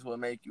gotta chase what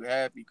make you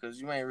happy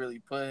because you ain't really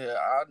put here.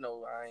 I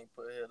know I ain't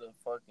put here to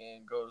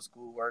fucking go to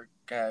school, work,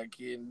 kind of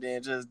kid, and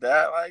then just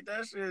that. Like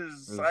that shit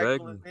is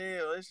cycle as exactly.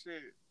 hell. That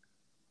shit.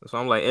 So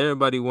I'm like,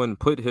 everybody wasn't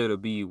put here to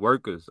be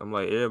workers. I'm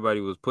like,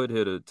 everybody was put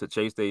here to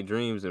chase their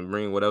dreams and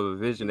bring whatever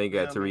vision You they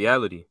got feel to me?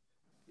 reality.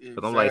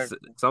 Because I'm like,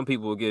 Exactly. some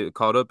people get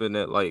caught up in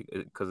that, like,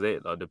 because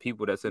the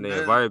people that's in the The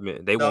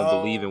environment, they the won't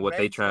believe in whole what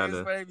they matrix. trying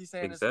That's to. why they be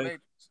saying it's a Exactly.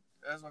 matrix.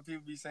 That's when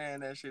people be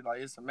saying that shit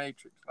like it's a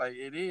matrix. Like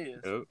it is,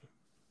 Yep.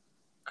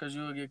 cause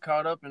you will get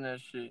caught up in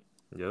that shit.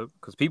 Yep.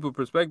 Because people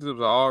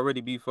perspectives are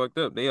already be fucked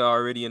up. They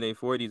already in their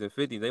 40s and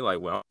 50s. They like,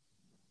 well,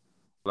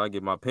 I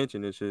get my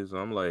pension and shit. So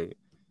I'm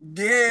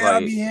Yeah, I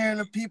like, be hearing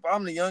the people.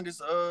 I'm the youngest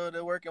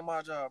that work in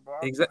my job, bro.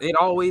 I'm like, it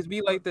always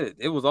be like that.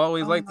 It was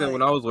always I'm like that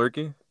when like, I was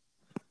working.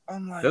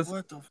 I'm like, That's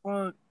what the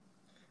fuck?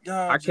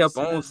 Y'all I kept just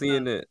on sitting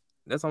seeing there that.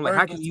 That's I'm like,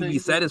 how working can you till be you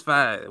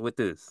satisfied with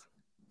this?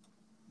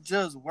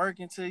 just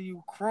working till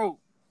you croak.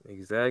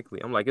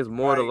 Exactly. I'm like, it's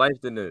more to Like,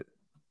 life than that.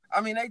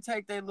 I mean, they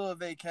take their little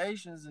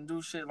vacations and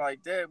do shit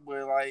like that,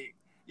 but like,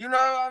 you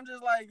know, I'm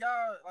just like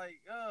y'all,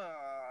 like,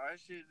 that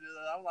shit.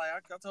 I'm like,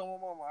 I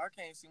told my mama, I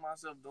can't see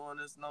myself doing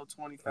this no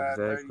 25,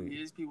 30 Exactly.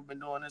 years. People been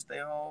doing this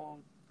their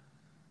whole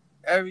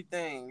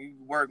everything. You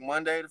work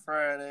Monday to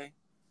Friday.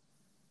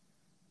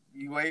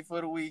 You wait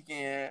for the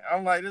weekend.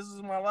 I'm like, this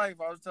is my life.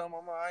 I was telling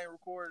my mom I ain't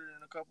recorded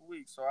in a couple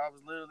weeks, so I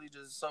was literally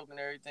just soaking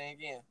everything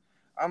in.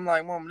 I'm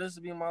like, mom, this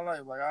will be my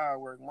life. Like, I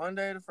work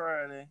Monday to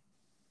Friday.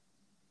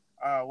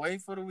 I'll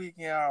wait for the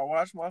weekend. I'll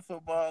watch my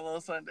football on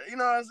Sunday. You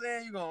know what I'm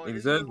saying? You going?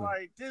 It's just Exactly.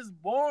 like this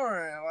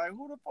boring. Like,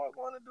 who the fuck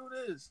want to do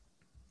this?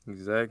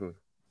 Exactly.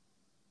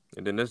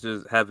 And then that's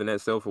just having that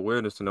self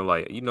awareness to know,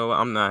 like,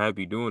 I'm not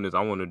happy doing this.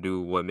 I want to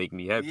do what make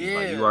me happy.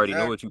 Like, you Yeah, already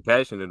know what exactly. you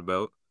passionate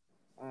about.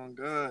 Oh,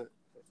 good.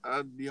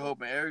 I'd be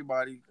hoping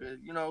everybody could,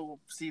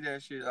 see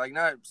that shit. Like,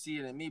 not see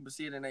it in me, but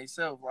see it in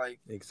themselves. Like,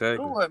 do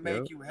Exactly. what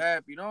Yep. make you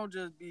happy. Don't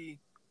just be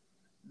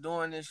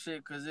doing this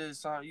shit because it's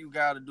something you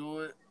got to do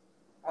it.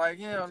 Like,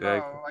 hell Exactly.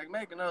 no. Like,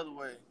 make another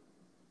way.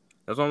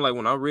 That's why I'm like,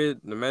 when I read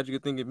The Magic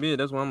of Thinking Big,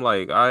 that's why I'm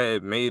like, I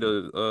had made I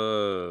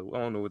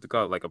don't know what to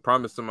call it, like a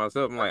promise to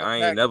myself. I'm Like like, a I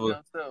ain't pact to never,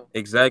 yourself.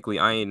 exactly,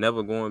 I ain't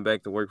never going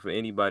back to work for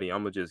anybody. I'm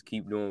gonna just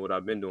keep doing what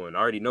I've been doing. I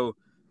already know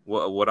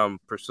what I'm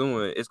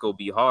pursuing. It's gonna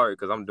be hard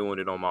because I'm doing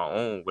it on my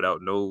own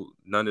without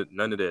none of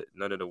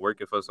the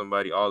working for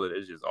somebody. All of it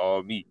is just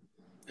all me.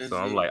 So Is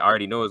I'm it like, I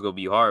already know it's gonna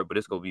be hard, but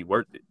it's gonna be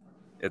worth it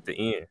at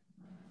the end.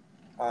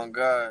 on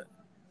God?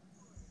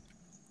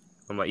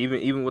 I'm like,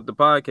 even with the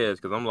podcast,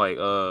 because I'm like,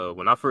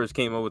 when I first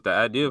came up with the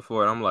idea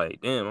for it, I'm like,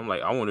 damn, I'm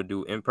like, I want to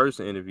do in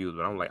person interviews,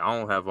 but I'm like, I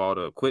don't have all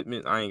the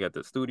equipment, I ain't got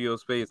the studio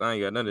space, I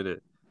ain't got none of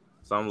that.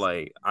 So I'm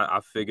like, I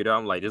figured out,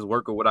 I'm like, just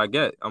work with what I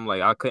get. I'm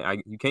like,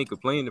 you can't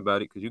complain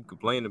about it because you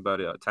complain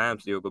about it, time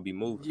still gonna be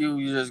moving. You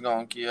just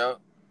gonna keep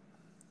up.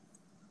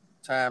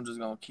 Time just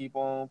gonna keep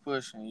on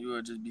pushing. You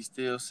would just be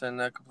still sitting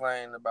there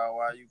complaining about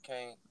why you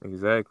can't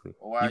Exactly.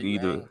 or why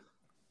you ain't.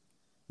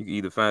 You can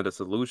either find a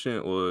solution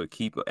or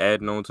keep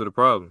adding on to the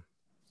problem.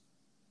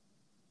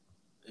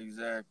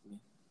 Exactly.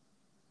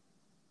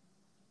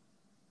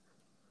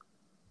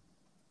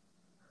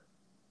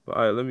 But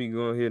all right, let me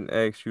go ahead and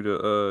ask you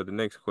the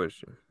next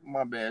question.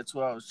 My bad.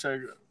 2 hours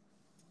checking.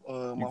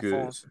 You My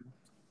good?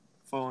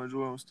 phone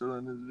Jordan still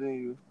in this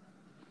venue.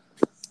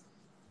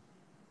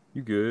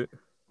 You good?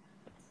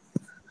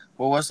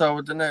 Well, what's up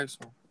with the next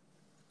one?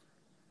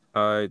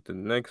 All right, the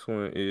next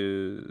one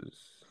is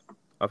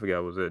I forgot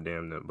what was that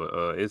damn name,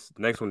 but it's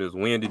next one is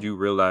when did you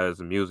realize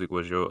the music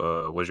was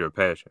your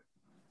passion?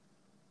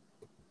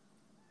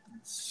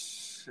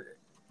 Shit.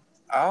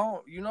 I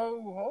don't.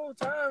 Whole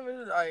time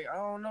is like I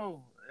don't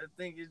know. I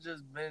think it's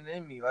just been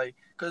in me, like,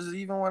 cause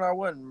even when I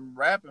wasn't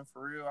rapping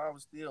for real, I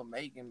was still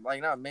making,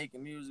 like, not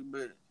making music,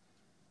 but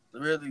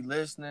really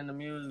listening to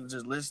music,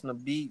 just listen to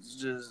beats,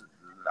 just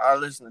I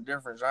listen to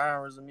different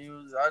genres of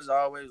music. I just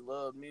always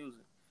loved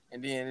music.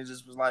 And then it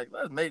just was like,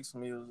 let's make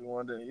some music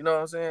one day. You know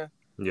what I'm saying?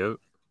 Yep,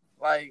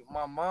 Like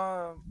my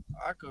mom,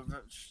 I could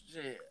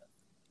shit.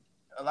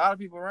 A lot of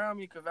people around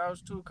me could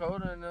vouch too.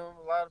 Coda and them.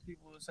 A lot of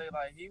people would say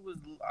like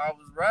I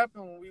was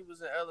rapping when we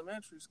was in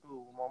elementary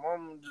school. My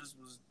mom just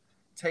was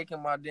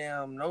taking my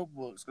damn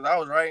notebooks because I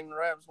was writing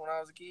raps when I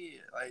was a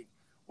kid, like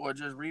or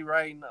just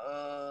rewriting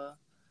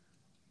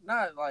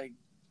not like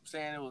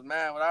saying it was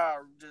mad, but I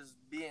just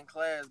be in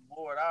class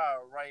bored. I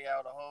write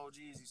out a whole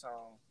Jeezy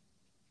song,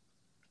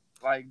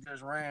 like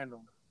just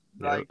random,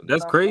 Yeah, like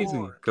that's I'm crazy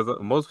bored. because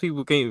most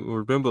people can't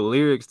remember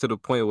lyrics to the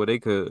point where they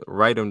could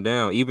write them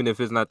down, even if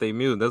it's not their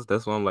music.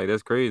 That's why I'm like,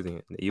 that's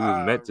crazy. You was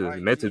I meant to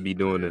write meant to be Jeezy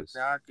doing lyrics, this.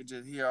 and I could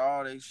just hear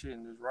all they shit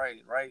and just write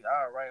it. Right,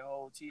 I write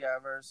whole Ti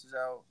verses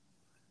out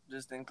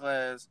just in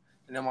class,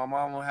 and then my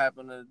mama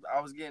happened to.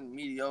 I was getting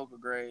mediocre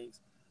grades.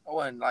 I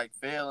wasn't like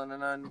failing or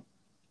nothing,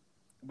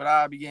 but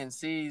I'd be getting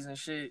C's and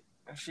shit.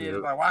 And she'd be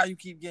Yep. like, "Why you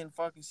keep getting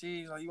fucking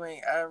C's? Like you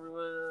ain't average."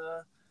 Blah, blah,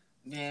 blah.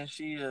 Then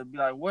she'd be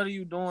like, "What are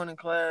you doing in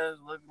class?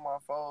 Look at my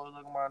phone.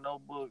 Look at my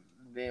notebook."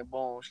 And then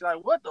boom, she's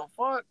like, "What the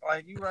fuck?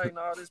 Like you writing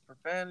all this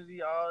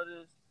profanity, all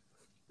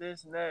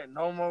this and that.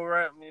 No more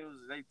rap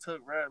music. They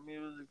took rap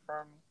music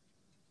from me.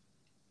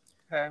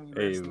 Had me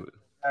Hey, listening to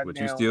but you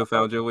goddamn still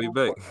found your way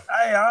 102. back.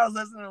 Hey, I was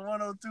listening to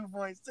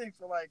 102.6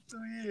 for like 2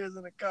 years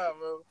in the car,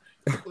 bro.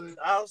 But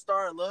I'll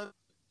start loving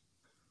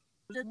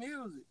the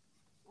music.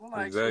 I'm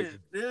like, shit,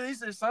 Exactly. at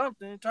least it's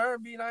something.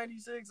 Turn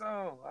B96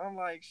 on. I'm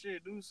like,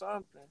 shit, do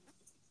something.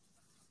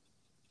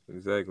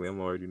 Exactly. I'm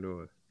already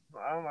knowing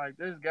I'm like,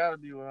 this gotta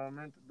be what I'm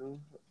meant to do.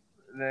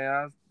 Then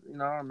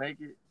I make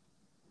it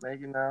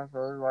now.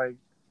 So it's like,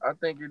 I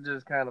think it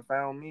just kind of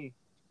found me.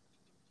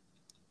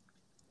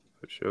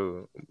 for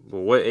sure. But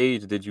what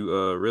age did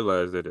you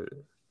realize that it?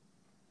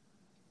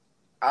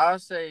 I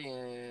say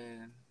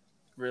in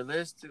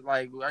realistic,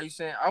 like, are you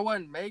saying I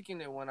wasn't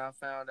making it when I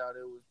found out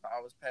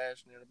I was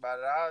passionate about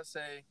it? I would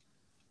say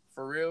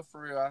for real,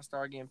 I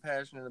started getting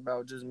passionate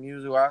about just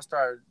music. I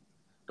started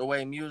the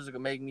way music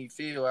would make me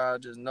feel. I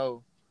just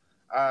know.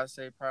 I'd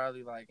say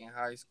probably like in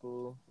high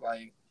school,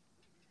 like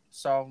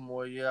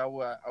sophomore year, I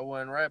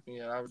wasn't rapping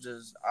yet.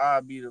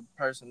 I'd be the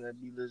person that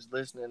be just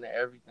listening to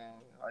everything,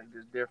 like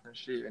just different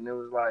shit. And it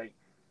was like,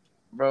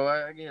 bro,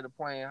 I get to the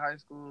point in high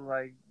school,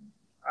 like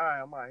I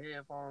had my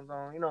headphones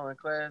on, in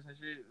class and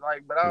shit.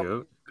 Like, but I was Yep.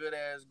 getting good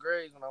ass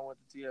grades when I went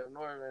to TF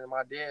Northern, and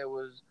my dad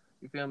was,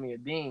 you feel me, a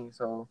dean.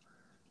 So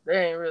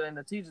they ain't really, and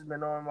the teachers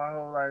been knowing my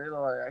whole life. They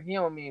like he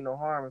don't mean no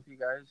harm if he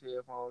got his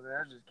headphones, and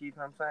that just keep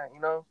him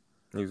saying.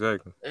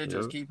 Exactly. It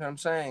just Yep. keep him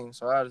saying.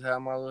 So I just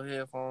have my little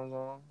headphones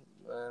on,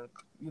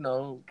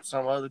 and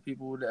some other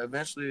people that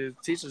eventually the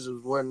teachers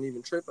just wasn't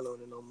even tripping on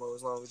it no more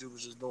as long as you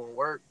was just doing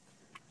work.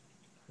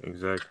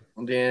 Exactly.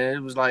 And then it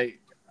was like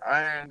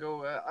I ain't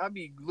go. I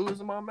be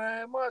losing my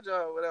mind at my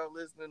job without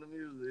listening to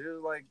music. It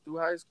was like through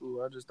high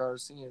school, I just started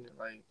seeing it.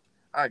 Like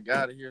I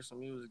gotta hear some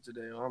music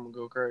today, or I'm gonna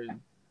go crazy.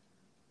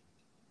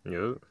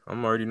 Yep.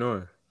 I'm already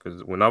knowing.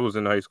 Because when I was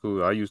in high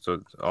school, I used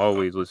to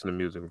always listen to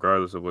music,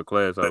 regardless of what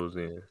class I was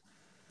in.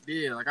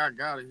 Yeah, like I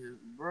gotta hear,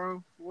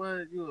 bro.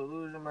 What you will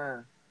lose your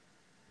mind?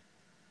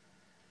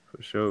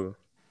 For sure.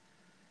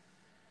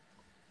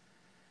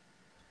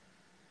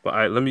 But all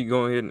right, let me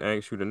go ahead and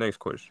ask you the next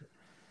question.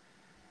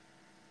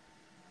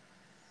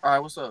 All right,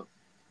 what's up?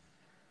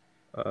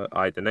 All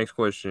right, the next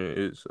question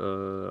is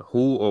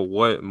who or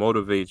what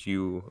motivates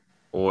you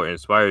or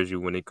inspires you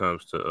when it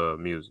comes to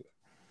music?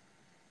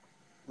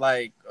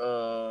 Like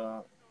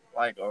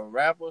like a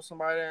rapper,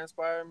 somebody that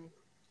inspired me.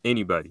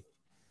 Anybody.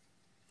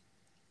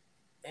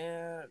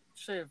 And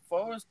shit,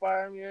 Fo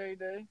inspired me every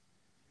day.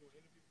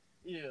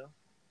 Yeah,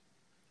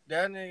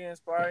 that nigga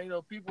inspired.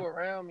 People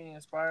around me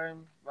inspire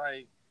me.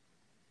 Like,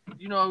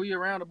 we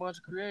around a bunch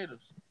of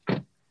creators.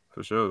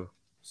 For sure.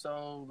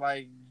 So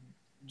like,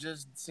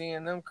 just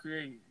seeing them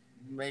create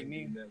make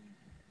me.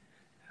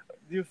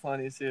 You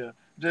funny as hell.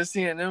 Just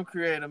seeing them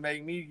create and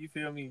make me. You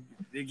feel me?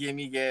 It give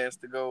me gas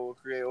to go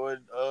create.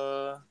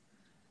 Or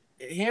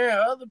hearing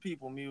other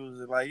people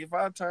music. Like if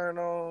I turn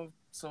on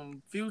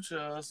some Future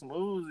or some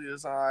Uzi or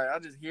something, I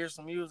just hear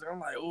some music. I'm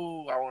like,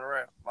 ooh, I want to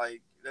rap.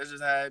 Like that's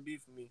just how it be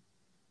for me.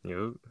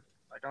 Yep.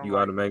 Like I'm You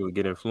like, automatically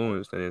get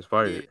influenced and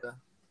inspired. yeah.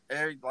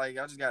 Like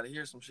I just gotta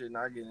hear some shit and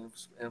I get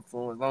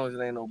influenced as long as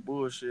it ain't no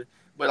bullshit.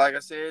 But like I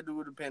said, it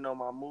do depend on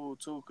my mood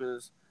too,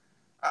 cause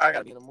I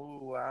gotta be in a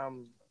mood where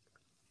I'm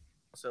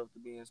myself to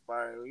be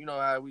inspired. You know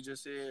how we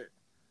just said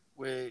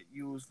where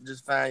you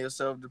just find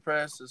yourself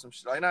depressed or some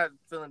shit. Like not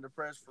feeling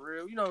depressed for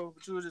real,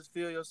 but you would just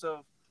feel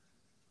yourself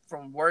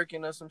from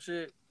working or some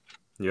shit.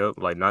 Yep.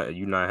 Like not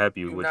you not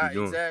happy with You what you not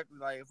doing. exactly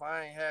like if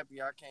I ain't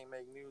happy, I can't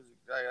make music.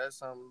 Like that's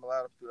something a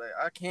lot of people like.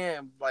 I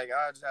can like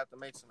I just have to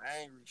make some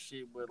angry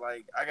shit, but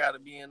like I gotta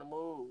be in the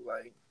mood.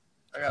 Like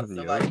I gotta feel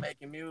Yep. like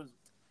making music,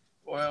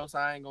 or else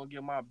I ain't gonna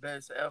give my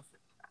best effort.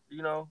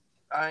 You know,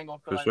 I ain't gonna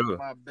feel For like sure.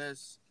 my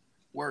best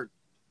work.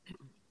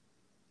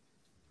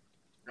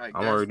 Like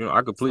I'm that's already doing.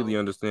 I completely so.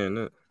 understand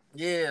that.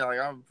 Yeah, like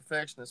I'm a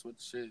perfectionist with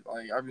the shit.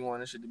 Like I be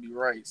wanting this shit to be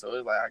right, so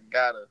it's like I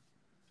gotta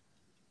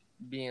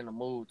be in the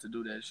mood to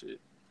do that shit.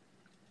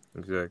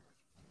 Exactly.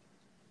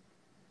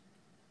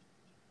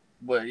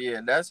 But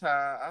yeah, that's how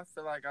I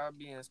feel like I'll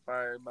be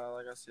inspired by,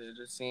 like I said,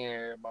 just seeing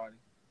everybody,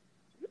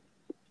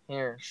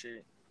 hearing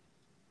shit.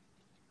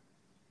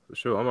 For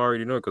sure. I'm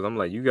already knowing because I'm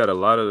like you got a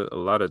lot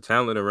of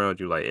talent around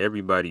you. Like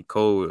everybody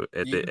cold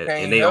You in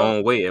can't their help,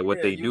 own way at what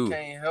yeah, they you do.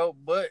 can't help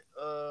but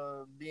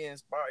be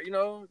inspired. You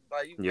know,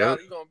 like you Yep.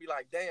 gonna be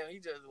like, damn, he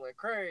just went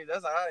crazy.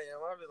 That's how I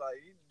am. I be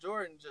like,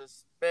 Jordan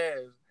just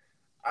spazzed.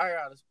 I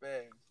got to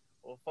spaz.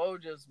 Well, Fo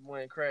just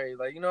went crazy.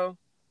 Like, it's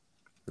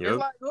Yep.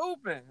 like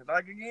hooping.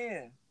 Like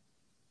again,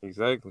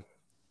 Exactly.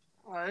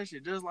 like that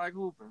shit just like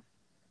hooping.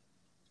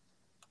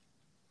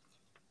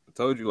 I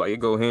told you like it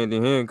go hand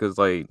in hand because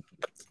like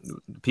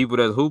people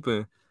that's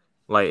hooping,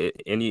 like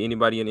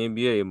anybody in the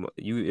NBA,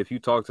 you if you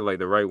talk to like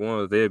the right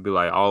ones, they'd be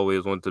like, I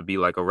always want to be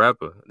like a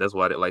rapper. That's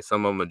why they, like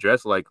some of them are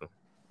dressed like them.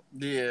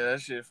 Yeah,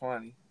 that shit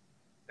funny.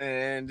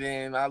 And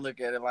then I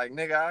look at it like,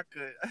 nigga,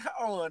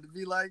 I wanted to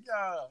be like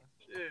y'all.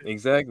 Shit.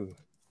 Exactly.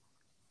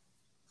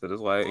 So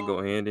that's why it go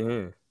Oh, hand in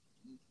hand.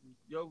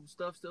 yo,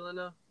 stuff still in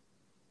there?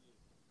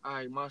 All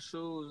right, my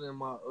shoes and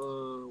my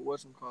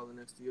whatchamacallit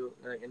next to you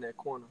in that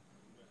corner.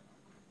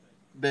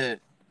 Bed.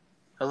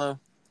 Hello.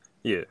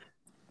 Yeah,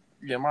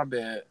 Yeah, my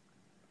bad.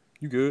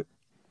 you good.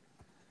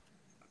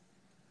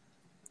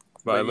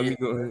 But But let yeah, me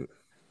go ahead.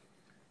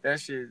 that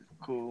shit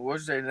cool. What you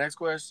say? The next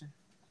question?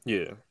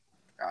 Yeah,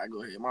 All right,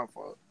 go ahead. My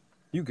fault.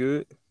 you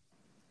good.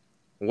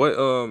 What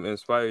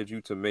inspired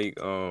you to make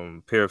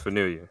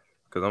paraphernalia?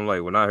 Cause I'm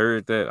like when I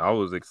heard that I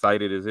was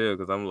excited as hell.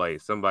 Cause I'm like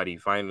somebody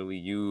finally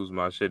used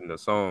my shit in a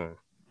song,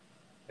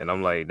 and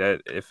I'm like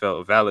that it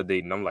felt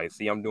validating. I'm like,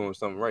 see, I'm doing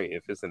something right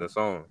if it's in a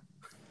song.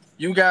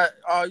 You got?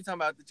 Oh, you talking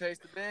about the chase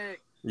the bag,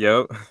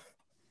 Yep.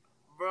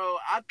 bro?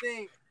 I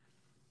think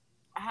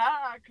how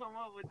I come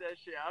up with that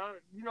shit.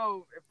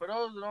 For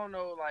those who don't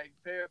know, like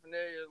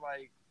paraphernalia,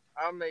 like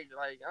I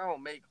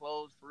don't make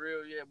clothes for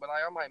real yet, but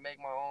like I might make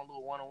my own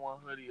little one-on-one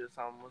hoodie or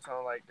something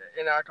like that,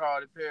 and I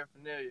call it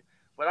paraphernalia.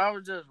 But I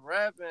was just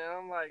rapping, and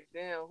I'm like,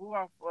 damn, who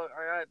I fuck?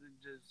 I had to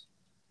just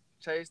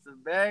chase the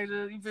bag.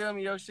 You feel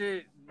me? Your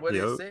shit, what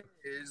it Yep. said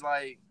is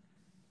like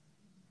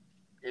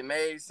it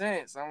made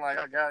sense. I'm like,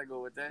 I gotta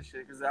go with that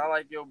shit because I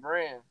like your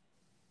brand,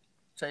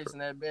 chasing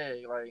that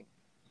bag. Like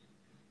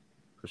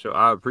For sure,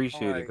 I I'm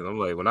appreciate it like, because I'm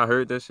like when I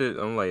heard that shit,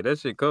 I'm like that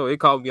shit cool. It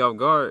caught me off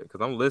guard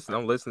because I'm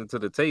listening to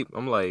the tape.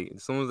 I'm like,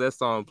 as soon as that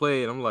song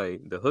played, I'm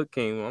like, the hook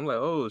came. I'm like,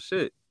 oh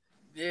shit.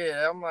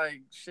 yeah, I'm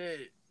like,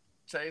 shit.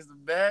 Chase the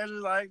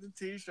badges like the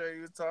t-shirt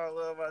you was talking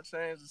about. I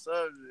changed the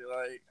subject.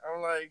 Like,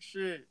 I'm like,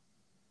 shit.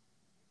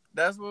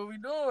 That's what we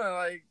doing.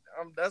 Like,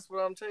 that's what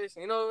I'm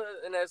chasing. In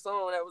that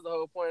song, that was the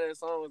whole point of that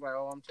song. Was like,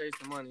 oh, I'm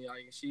chasing money.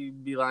 Like, she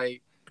be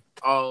like,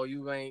 oh,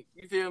 you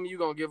feel me? You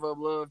gonna give up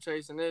love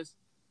chasing this?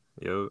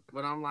 Yep,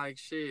 But I'm like,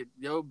 shit.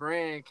 Your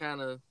brand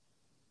kind of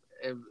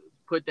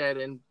put that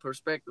in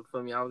perspective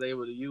for me. I was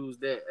able to use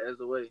that as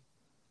a way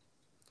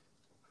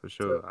for to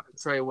sure.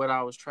 portray what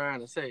I was trying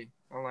to say.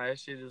 I'm like, that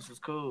shit just was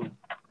cool.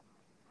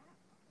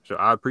 Sure,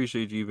 I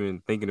appreciate you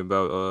even thinking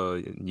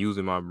about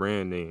using my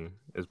brand name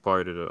as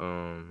part of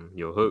the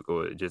your hook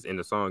or just in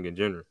the song in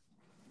general.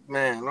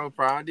 Man, no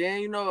problem.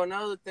 Then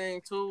another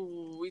thing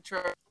too, we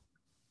try to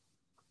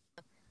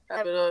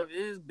have it up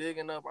is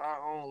bigging up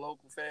our own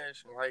local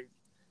fashion. Like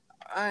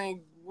I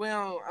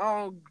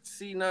don't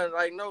see nothing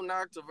like no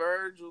knock to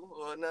Virgil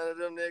or none of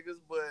them niggas,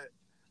 but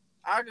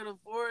I could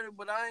afford it,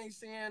 but I ain't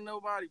seeing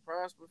nobody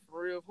prosper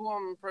for real. Who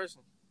I'm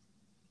impressing,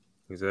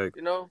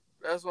 Exactly,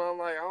 That's why I'm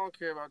like, I don't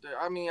care about that.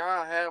 I mean,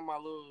 I have my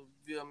little,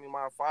 feel me,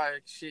 my fire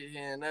shit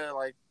here and there,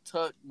 like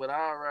tuck, but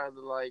I'd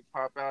rather like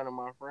pop out in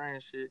my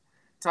friend shit.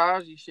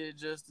 Taji shit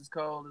just as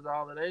cold as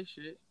all of that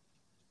shit.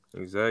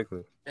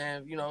 exactly,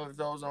 And if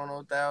those on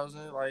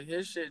 1,000, like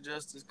his shit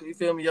just as you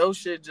feel me, your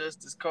shit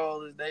just as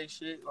cold as they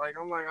shit. Like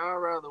I'm like, I'd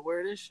rather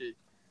wear this shit.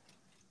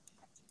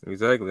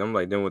 exactly. I'm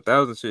like, then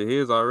 1,000 shit.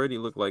 His already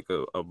look like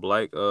a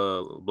black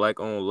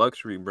owned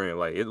luxury brand.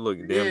 Like it look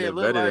damn Yeah, near it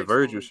look better than like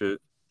Virgil some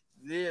shit.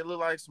 yeah, it look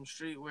like some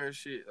streetwear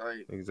shit.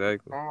 Like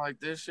Exactly. I'm like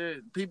this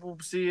shit. People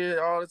see it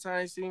all the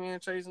time, see me in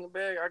chasing the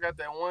bag. I got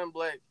that one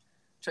black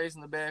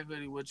chasing the bag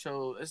hoodie with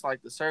it's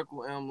like the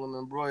circle emblem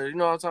embroidered. You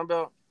know what I'm talking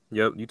about?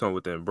 Yep. You talking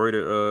with the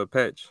embroidered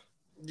patch?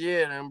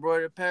 Yeah, the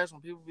embroidered patch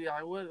when people be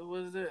like, what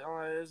is it? I'm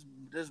like, it's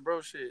this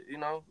bro shit.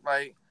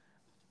 Like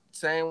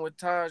same with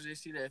Taj, they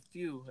see that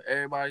few.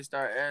 Everybody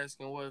start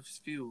asking what's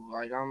few.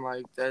 Like I'm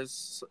like,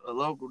 that's a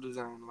local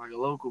design, like a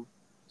local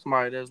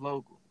somebody that's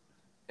local.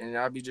 And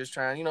I be just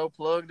trying,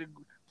 plug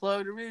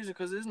the region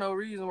because there's no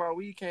reason why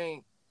we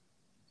can't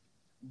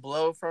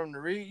blow from the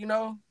region.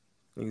 It's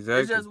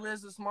Exactly. just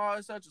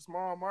it's such a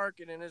small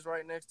market and it's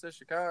right next to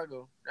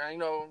Chicago.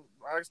 And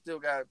I still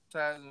got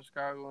ties in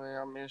Chicago and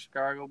I'm in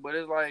Chicago, but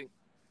it's like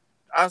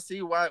I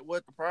see what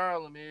the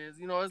problem is.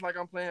 It's like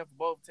I'm playing for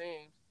both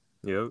teams.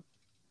 Yep.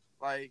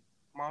 Like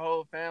my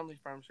whole family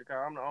from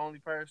Chicago. I'm the only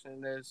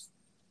person that's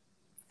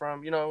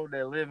from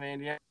that live in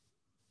Indiana.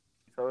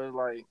 So it's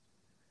like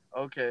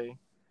okay,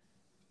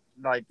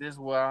 like this is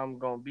where I'm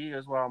gonna be.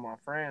 That's where all my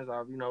friends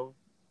are.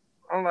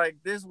 I'm like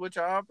this. What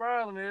y'all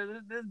problem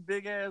is? This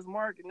big ass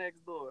market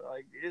next door.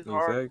 Like it's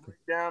hard to Exactly.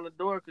 break down the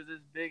door because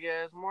it's big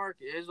ass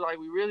market. It's like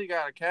we really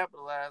gotta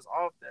capitalize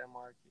off that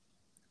market.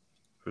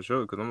 For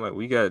sure. Cause I'm like,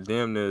 we got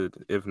damn near,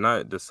 if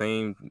not the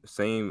same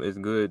as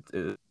good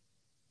as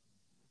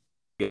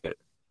get.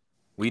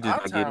 We just I'm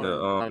not getting telling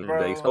you, the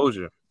bro.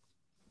 exposure.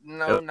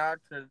 No, Yep. not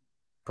to.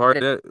 Part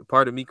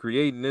of me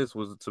creating this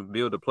was to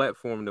build a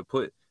platform to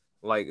put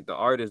like the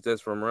artists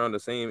that's from around the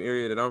same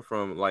area that I'm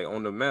from, like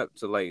on the map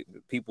to like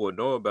people would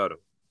know about them.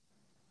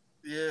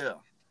 Yeah,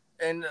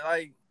 and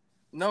like,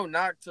 no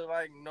knock to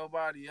like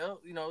nobody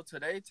else, to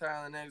their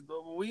talent next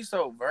door, but we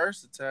so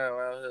versatile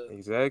out here.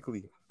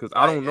 Exactly, because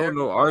I Like don't know no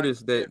everybody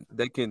artists different.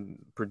 that can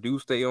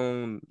produce their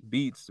own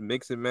beats,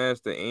 mix and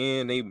master,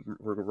 and they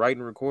write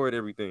and record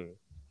everything.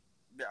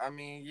 I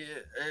mean,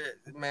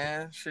 yeah,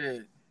 man,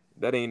 shit.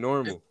 That ain't It,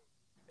 normal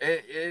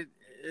it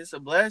it's a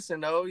blessing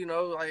though,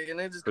 like, and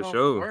it just for come from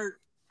sure. work.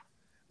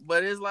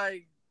 But it's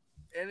like,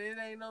 and it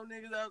ain't no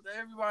niggas out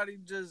there. Everybody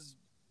just,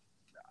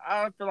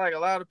 I feel like a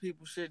lot of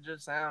people shit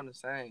just sound the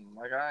same.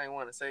 Like I ain't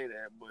want to say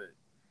that, but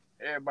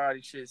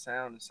everybody shit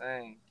sound the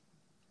same.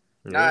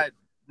 Yep,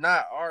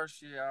 Not our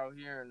shit out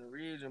here in the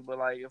region, but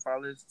like if I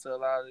listen to a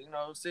lot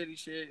of city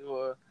shit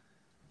or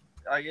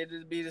like it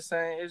just be the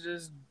same. It's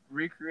just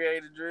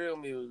recreated drill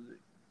music.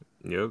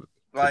 yep.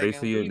 Because Like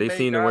and we they make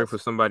seen it our work for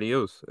somebody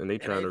else, and they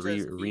and trying they to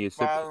just keep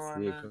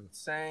following the reciprocate.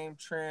 same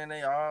trend.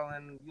 They all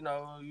in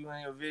you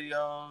in your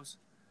videos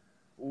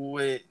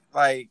with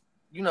like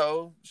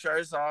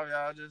shirts off,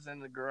 y'all just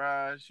in the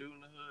garage shooting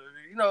the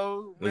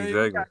hood. When we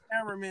Exactly, got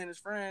cameramen as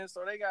friends,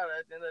 so they got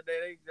at the end of the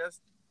day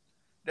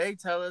they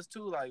tell us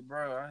too, like,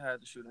 bro, I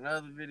had to shoot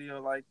another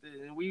video like this,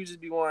 and we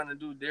just be wanting to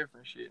do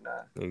different shit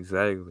now.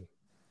 exactly.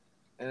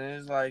 And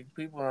it's like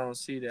people don't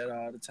see that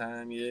all the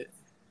time yet.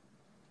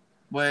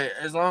 But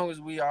as long as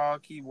we all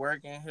keep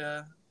working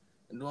here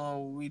and doing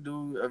what we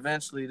do,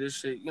 eventually this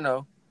shit, it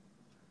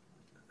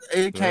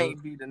Yeah,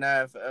 can't be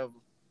denied forever.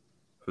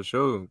 for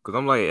sure. Because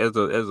I'm like, as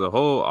a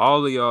whole,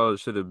 all of y'all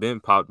should have been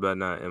popped by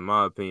now, in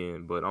my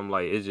opinion. But I'm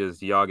like, it's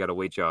just y'all gotta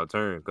wait y'all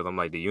turn. Because I'm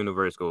like, the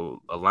universe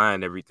go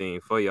align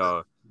everything for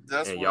y'all,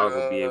 That's and what y'all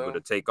gonna be able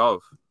to take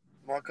off.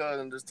 my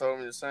cousin just told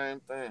me the same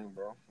thing,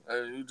 bro.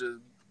 Hey, you just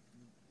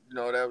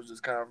that was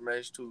just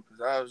confirmation too,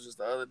 because I was just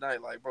the other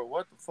night like, bro,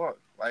 what the fuck?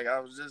 Like I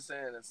was just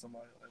saying to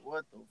somebody, like,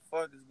 what the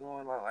fuck is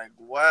going on? Like,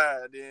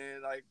 why?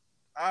 Then like,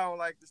 I don't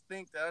like to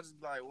think that. I just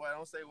be like, why?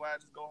 Don't say why.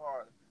 Just go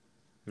harder.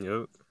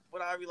 Yep.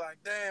 But I be like,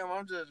 damn,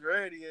 I'm just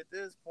ready at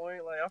this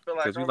point. Like I feel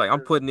like Because we I'm like, I'm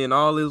just putting in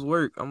all this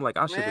work. I'm like,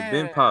 I should have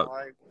been man, popped.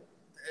 like,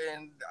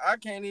 and I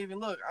can't even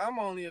look. I'm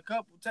only a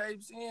couple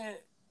tapes in,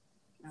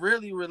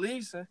 really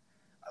releasing.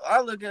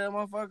 I look at a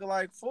motherfucker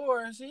like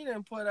Forrest. He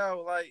didn't put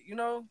out like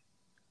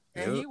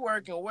and Yep. he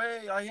working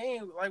way like he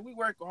ain't like we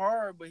working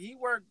hard, but he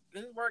work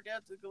his work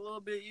ethic a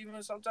little bit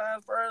even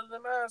sometimes further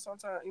than mine.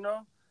 Sometimes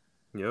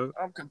Yep.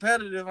 I'm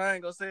competitive. I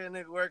ain't gonna say a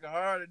nigga working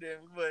harder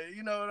than me, but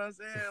you know what I'm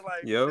saying.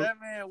 Like Yep. that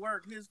man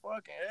worked his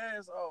fucking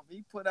ass off.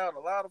 He put out a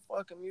lot of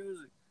fucking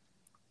music.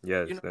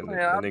 Yes. And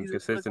And I and then be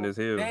just consistent looking as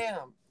like,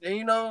 hell.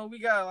 damn. And we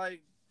got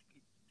like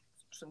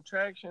some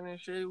traction and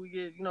shit. We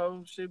get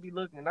shit be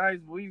looking nice,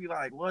 but we be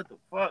like, what the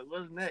fuck?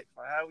 What's next?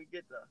 Like how we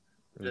get there?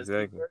 Just keep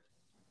Exactly. working.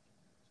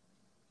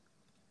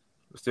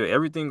 Still,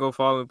 everything go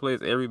fall in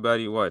place.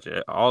 Everybody watch.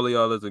 All of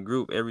y'all as a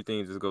group,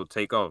 everything just go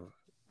take off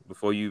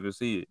before you even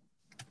see it.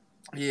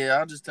 Yeah,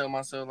 I'll just tell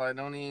myself like,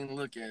 don't even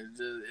look at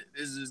it.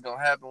 It's just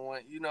gonna happen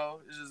when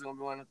It's just gonna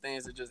be one of the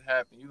things that just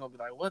happen. You're gonna be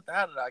like, what?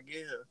 How did I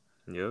get here?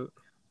 Yep.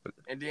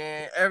 And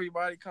then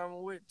everybody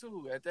coming with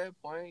too. At that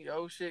point,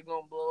 yo, shit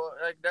gonna blow up.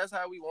 Like that's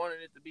how we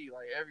wanted it to be.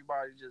 Like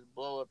everybody just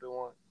blow up at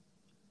once,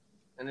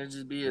 and it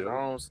just be its Yep.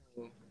 own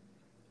scene.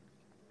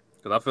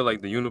 Because I feel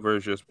like the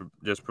universe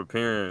just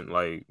preparing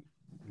like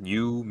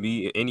you,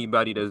 me,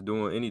 anybody that's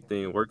doing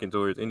anything, working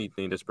towards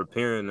anything, that's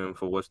preparing them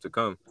for what's to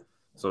come.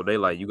 So they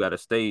like you gotta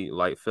stay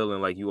like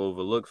feeling like you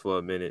overlooked for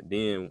a minute.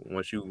 Then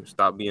once you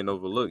stop being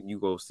overlooked, you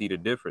go see the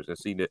difference and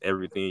see that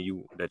everything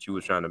you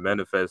was trying to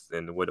manifest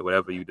and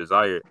whatever you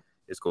desire,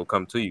 it's gonna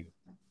come to you.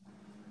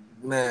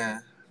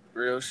 Man,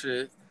 real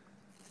shit.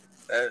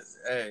 That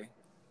hey,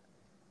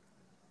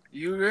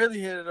 you really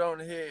hit it on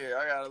the head.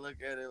 I gotta look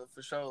at it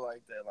for sure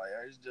like that. Like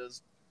it's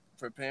just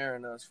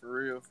preparing us for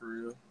real, for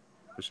real.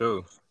 For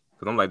sure.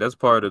 Cause I'm like, that's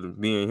part of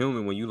being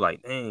human when you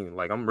like, dang,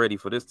 like I'm ready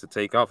for this to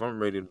take off.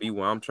 I'm ready to be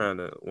where I'm trying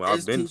to, where I've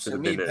It's been should teaching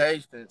have me been at.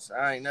 patience.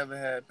 I ain't never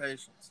had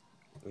patience.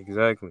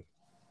 Exactly.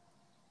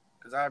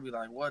 Cause I'd be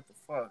like, what the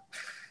fuck?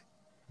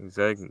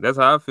 Exactly. That's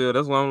how I feel.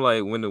 That's why I'm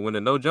like, when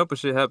the no jumper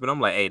shit happened, I'm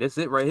like, hey, that's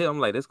it right here. I'm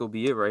like, this gonna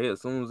be it right here.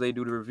 As soon as they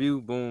do the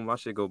review, boom, my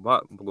shit go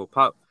pop, go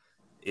pop.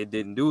 It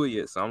didn't do it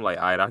yet, so I'm like,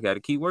 all right, I gotta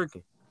keep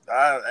working.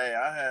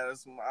 I had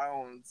some. I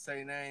don't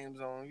say names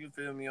on. You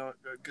feel me? On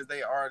because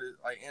they artists,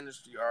 like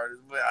industry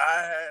artists. But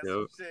I had some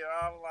Yep. shit.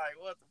 I was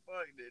like, what the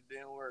fuck? That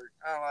didn't work.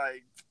 I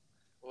like,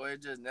 well,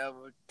 it just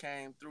never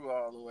came through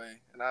all the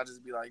way. And I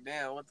just be like,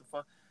 damn, what the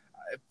fuck?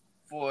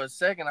 For a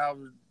second, I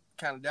was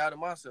kind of doubting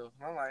myself.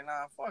 And I'm like,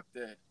 nah, fuck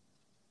that.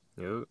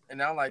 Yep.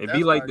 And I'm like, It be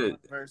that's why like the that.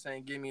 universe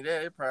ain't give me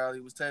that. It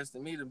probably was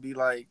testing me to be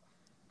like,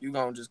 you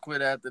gonna just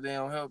quit after they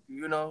don't help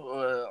you,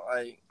 or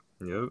like,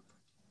 Yep.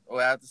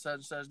 or after such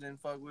and such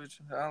didn't fuck with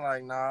you. I'm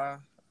like, nah,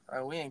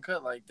 we ain't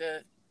cut like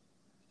that.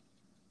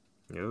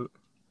 Yep.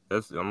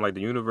 I'm like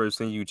the universe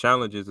send you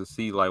challenges to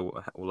see like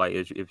like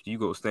if you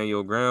go stand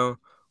your ground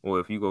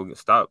or if you go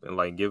stop and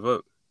like give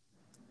up.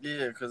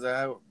 Yeah, cause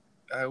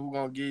Who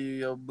gonna give you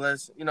your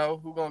blessing? You know,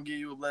 who gonna give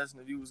you a blessing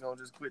if you was gonna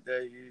just quit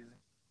that easy?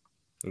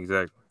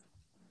 Exactly.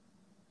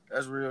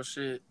 That's real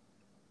shit.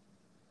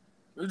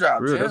 We For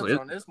dropped real, that's gems it.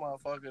 on this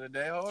motherfucker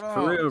today. Hold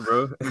For on. real,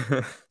 bro.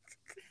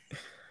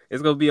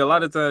 It's gonna be a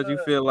lot Oh, of times you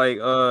feel like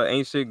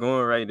ain't shit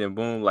going right, then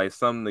boom, like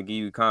something to give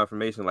you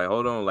confirmation, like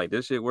hold on, like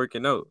this shit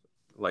working out.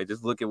 Like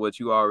just look at what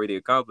you already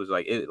accomplished.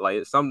 Like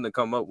it's something to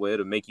come up with.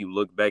 It'll make you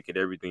look back at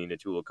everything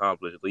that you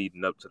accomplished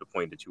leading up to the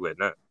point that you at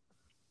now.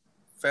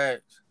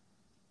 facts.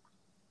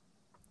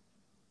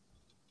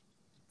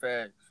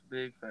 Facts.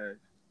 Big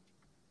facts.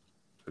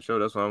 For sure,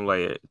 that's why I'm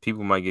like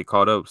people might get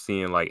caught up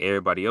seeing like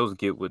everybody else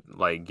get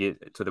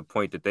to the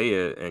point that they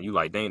at, and you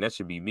like, dang, that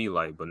should be me.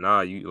 Like, but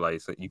nah, you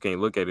like so you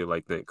can't look at it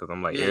like that because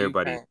I'm like Yeah, you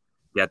everybody can't.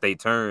 got they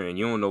turn, and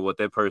you don't know what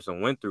that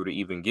person went through to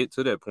even get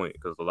to that point.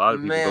 Because a lot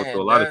of people go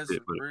through a Man, lot of that's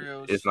shit, but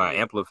real it's not shit.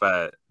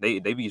 amplified. They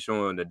be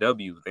showing the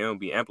W's, they don't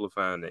be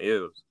amplifying the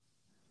L's.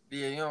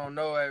 Yeah, you don't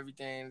know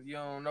everything. You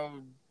don't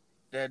know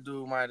that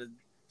dude might have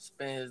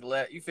spent his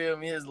last. You feel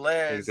me? His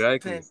last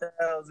Exactly,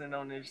 10,000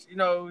 on this. You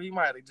know, he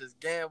might have just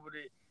gambled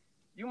it.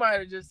 You might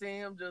have just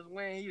seen him just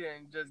win. He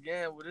didn't just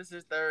gamble. This is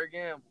his third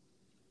gamble.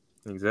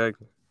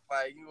 exactly.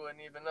 Like you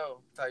wouldn't even know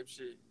type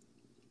shit.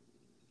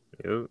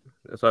 Yep.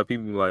 That's why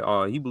people be like,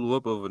 oh, he blew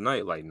up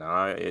overnight. Like,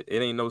 nah, it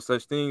ain't no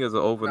such thing as an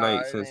Nah,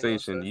 overnight it ain't no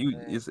sensation. such You,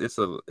 thing.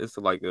 it's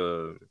a, like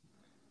a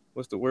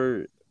what's the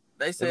word?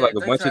 They It's like said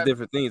a bunch of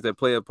different things that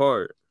play a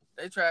part.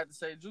 they tried to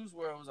say Juice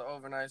World was an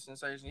overnight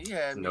sensation. He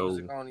had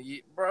music No, on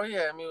the bro. He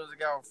had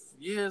music out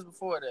years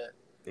before that.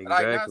 Like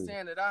not exactly.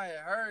 saying that I had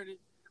heard it.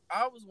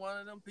 I was one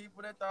of them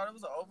people that thought it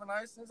was an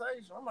overnight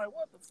sensation. I'm like,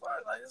 what the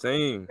fuck? Like this nigga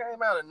Same.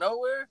 came out of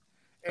nowhere,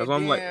 That's and why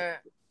I'm like, then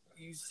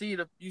you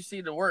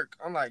see the work.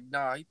 I'm like,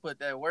 nah, he put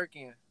that work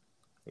in.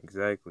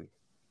 exactly.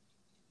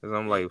 Cause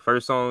I'm Yeah, like,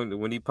 first song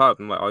when he popped,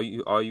 I'm like,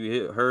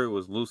 heard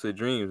was Lucid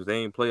Dreams. They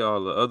ain't play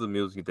all the other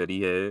music that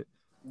he had.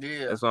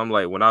 yeah, That's why I'm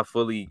like, when I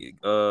fully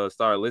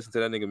started listening to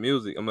that nigga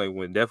music, I'm like,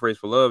 when Death Race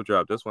for Love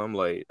dropped, that's why I'm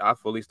like, I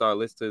fully started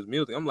listening to his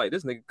music. I'm like,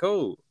 this nigga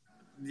cold.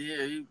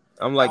 yeah.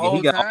 I'm The like, and he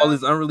whole got all time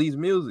his unreleased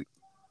music.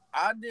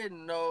 I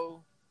didn't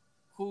know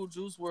who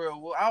Juice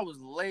World was. I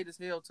was late as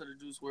hell to the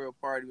Juice World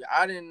party.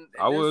 I didn't,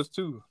 I and this was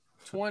too.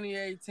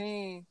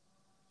 2018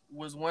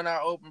 was when I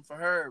opened for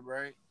Herb,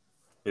 right?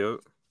 Yep.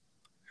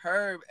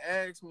 Herb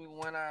asked me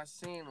when I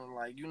seen him,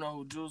 like, you know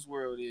who Juice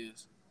World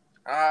is?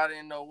 I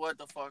didn't know what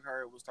the fuck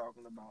Herb was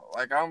talking about.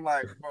 Like, I'm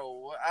like, bro,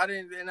 what? I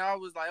didn't, and I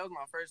was like, it was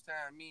my first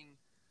time meeting,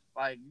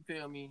 like, you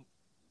feel me,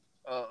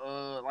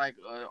 like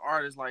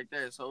artists like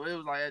that. So it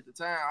was like at the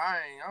time,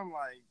 I'm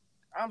like,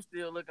 I'm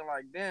still looking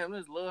like, damn,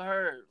 this Lil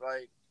Herb,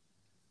 like,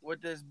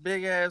 with this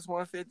big ass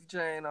 150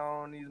 chain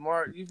on, these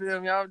marks, you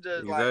feel me? I'm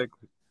just like,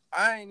 Exactly.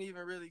 I ain't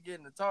even really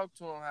getting to talk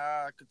to him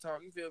how I could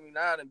talk. You feel me?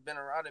 Now I done been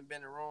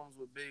in rooms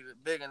with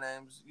bigger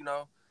names, you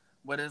know.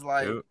 But it's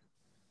like Yep.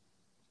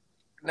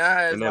 now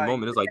In it's that like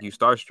moment, it's like you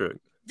starstruck.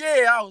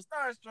 yeah, I was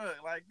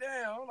starstruck. Like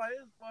damn, I'm like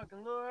it's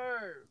fucking Lil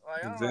Herb.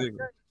 Like I'm like Exactly.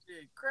 that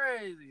shit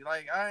crazy.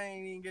 Like I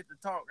ain't even get to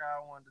talk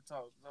how I wanted to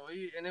talk. So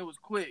and it was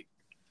quick.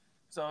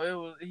 So it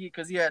was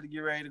because he had to get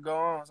ready to go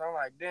on. So I'm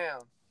like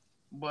damn,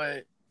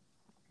 but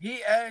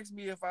he asked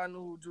me if I knew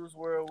who Juice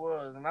World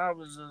was, and I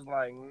was just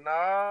like, nah,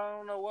 I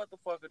don't know what the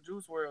fuck a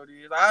Juice World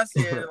is. I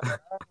said it like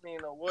I don't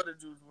even know what a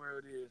Juice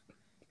World is.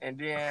 And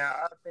then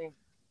I think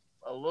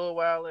a little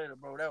while later,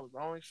 bro, that was the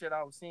only shit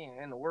I was seeing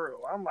in the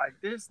world. I'm like,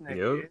 this Yep.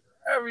 nigga is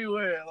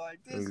everywhere. Like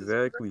this is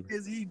Exactly.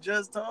 crazy. He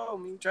just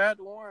told me, he tried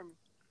to warn me.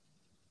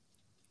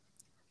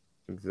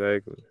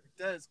 Exactly.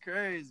 That's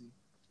crazy.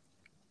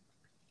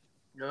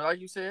 Yo, like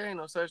you said, ain't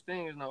no such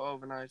thing as no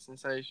overnight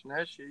sensation.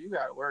 That shit, you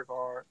gotta work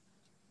hard.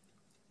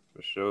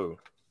 For sure.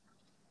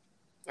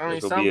 I mean,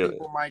 It's gonna some be a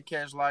people might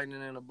catch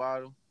lightning in a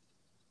bottle.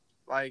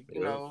 Like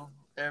yep.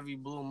 every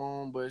blue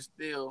moon, but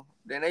still,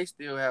 then they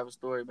still have a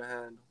story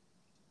behind them.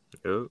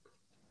 Yep.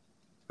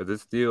 But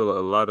there's still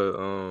a lot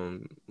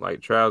of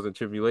like trials and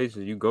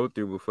tribulations you go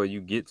through before you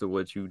get to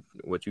what you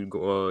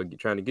go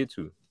trying to get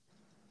to.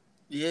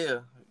 Yeah,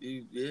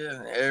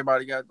 yeah.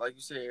 Everybody got, like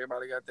you said,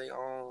 everybody got their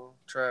own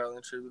trial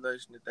and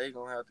tribulation that they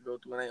gonna have to go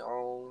through in their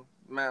own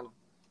manner.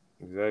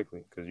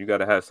 Exactly, because you got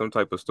to have some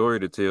type of story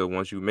to tell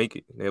once you make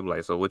it. They'll be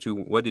like, "So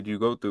what did you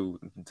go through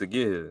to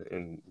get here?"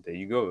 And there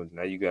you go.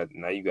 Now you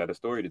got a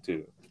story to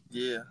tell.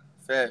 Yeah,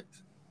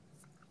 facts.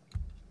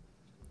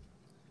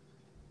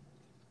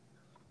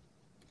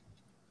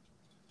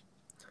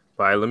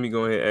 All right, let me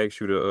go ahead and ask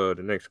you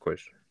the next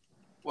question.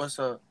 What's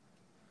up?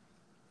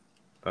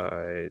 All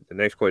right, the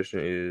next question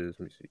is,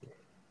 let me see.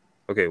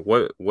 Okay,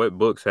 what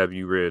books have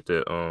you read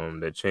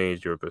that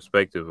changed your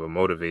perspective or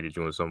motivated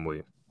you in some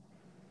way?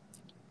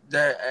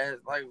 That as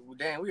like,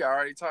 damn, we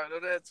already talked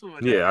about that too.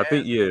 But Yeah, I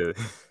think yeah.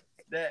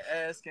 that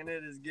asking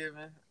it is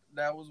given.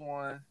 That was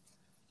one.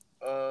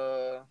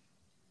 Uh,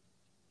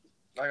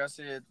 like I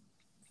said,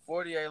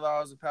 48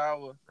 Laws of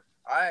Power.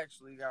 I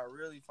actually got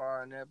really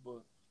far in that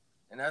book,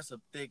 and that's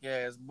a thick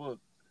ass book.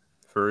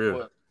 For real.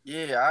 But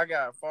yeah, I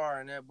got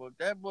far in that book.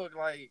 That book,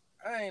 like,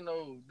 I ain't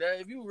know that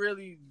if you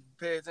really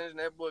pay attention,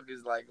 that book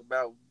is like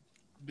about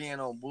being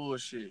on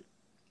bullshit.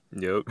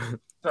 Yep.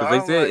 So Because they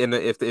I'm said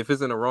like, if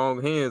it's in the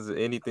wrong hands,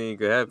 anything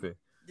could happen.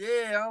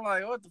 yeah, I'm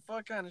like, what the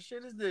fuck kind of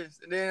shit is this?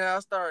 And then I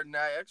started,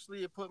 now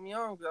actually it put me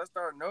on because I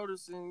started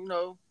noticing,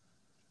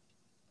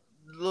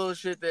 little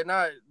shit that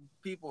not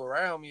people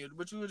around me,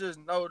 but you would just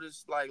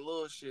notice like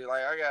little shit.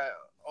 Like I got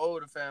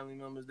older family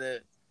members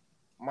that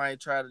might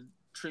try to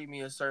treat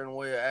me a certain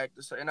way or act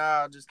a certain, and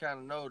I just kind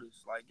of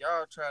notice like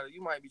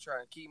you might be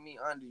trying to keep me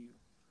under you,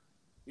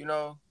 you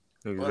know,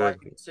 or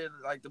like you Exactly. said,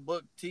 like the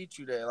book teach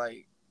you that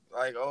like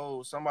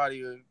oh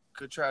somebody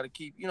could try to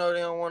keep, they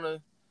don't want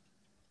to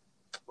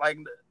like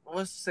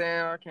what's the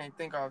saying I can't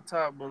think off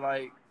top, but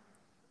like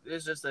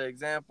it's just an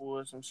example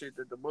of some shit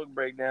that the book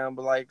break down,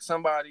 but like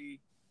somebody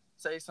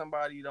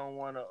don't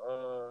want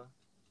to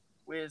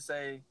we'd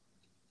say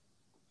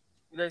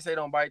they say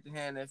don't bite the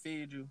hand that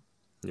feeds you.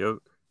 Yep.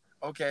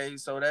 Okay,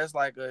 so that's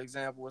like an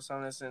example of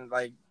something that's in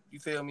like you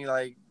feel me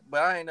like,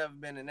 but I ain't never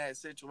been in that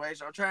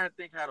situation. I'm trying to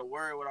think how to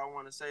word what I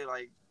want to say.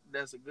 Like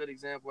that's a good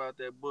example out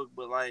that book,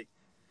 but like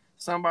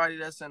somebody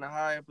that's in a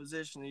higher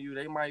position than you,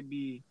 they might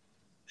be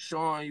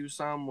showing you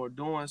something or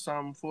doing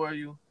something for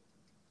you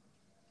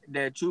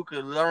that you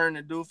could learn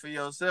to do for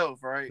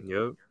yourself, right?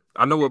 Yep.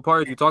 I know what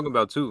part you're talking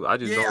about too. I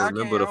just Yeah, don't I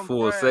remember can't. the I'm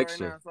full fried right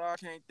section. now, so I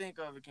can't think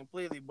of it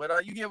completely.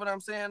 But you get what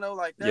I'm saying though.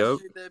 Like that Yep.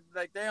 shit that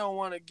like they don't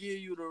want to give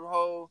you the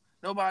whole.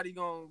 Nobody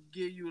gonna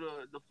give you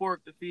the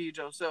fork to feed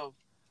yourself,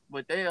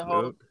 but they'll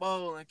hold Yep. the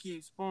bowl and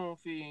keep spoon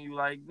feeding you.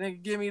 Like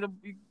nigga, give me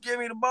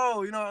the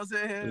bowl. You know what I'm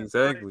saying? Like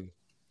Exactly.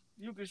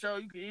 you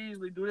can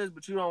easily do this,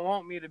 but you don't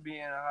want me to be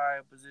in a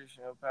higher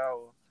position of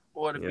power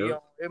or to be Yep.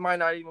 on. It might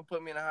not even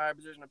put me in a higher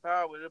position of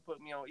power, but it'll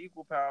put me on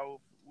equal power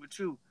with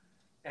you.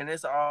 And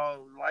it's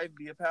all life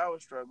be a power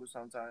struggle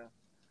sometimes.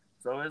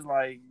 So it's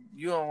like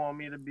you don't want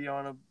me to be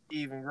on a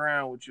even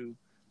ground with you.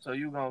 So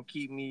you gonna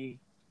keep me,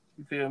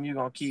 you feel me? You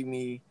gonna keep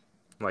me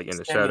Like in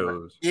the stimulate.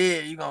 shadows. Yeah,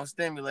 you gonna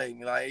stimulate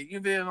me. Like you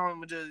feel me?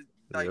 I'm just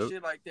like Yep.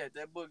 shit like that.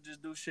 That book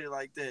just do shit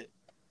like that.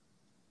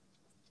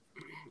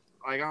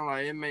 Like I'm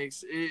like it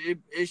makes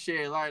it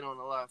shed light on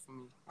a lot for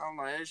me. I'm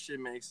like that shit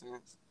makes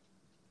sense.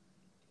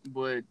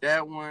 But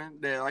that one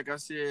that like I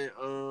said,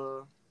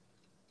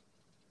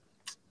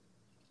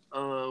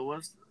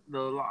 what's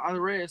I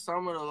read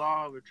some of the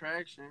law of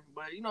attraction,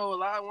 but a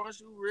lot once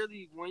you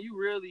really when you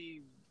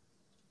really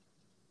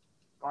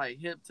like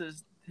hip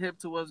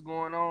to what's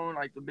going on,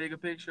 like the bigger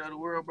picture of the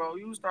world, bro,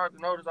 you start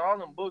to notice all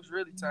them books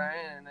really tie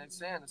in and they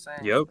saying the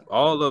same Yep. thing.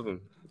 All of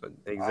them. Uh,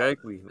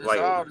 Exactly. it's Like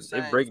all the it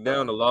same break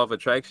down stuff. the law of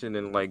attraction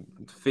in like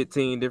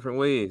 15 different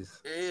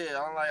ways.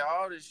 Yeah, I'm like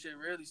all this shit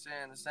really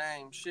saying the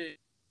same shit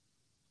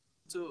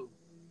too.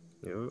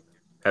 Yep.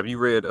 Have you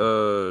read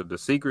The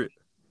Secret?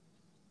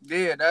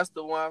 Yeah, that's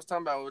the one I was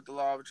talking about with the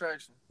law of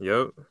attraction.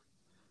 Yep.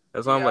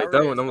 That's why I'm Yeah, I like that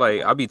read one. I'm some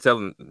like of I it. be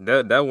telling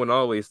that one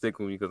always stick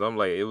with me because I'm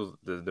like it was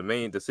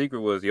the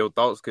secret was your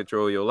thoughts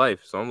control your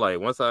life. So I'm like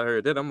once I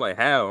heard that I'm like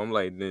how I'm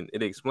like then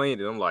it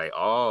explained it. I'm like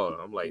oh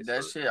I'm like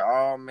That so shit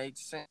all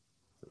makes sense.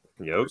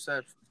 yep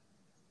Perception.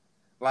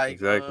 Like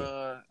exactly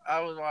I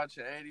was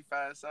watching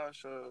 85 South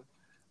Show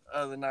the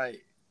other night.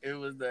 It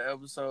was the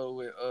episode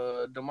with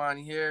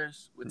Damani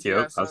Harris with yep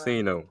T.I. I son.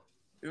 seen them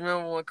You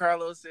remember when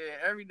Carlos said,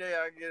 "Every day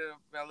I get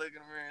up, I look in the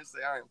mirror and say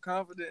I am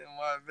confident in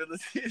my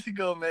ability to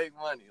go make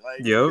money." Like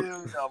you yep feel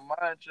me? A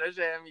mantra that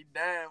shit had me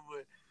dying.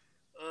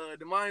 But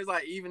the mind's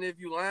like, even if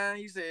you lying,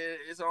 he said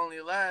it's only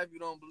a lie if you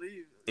don't believe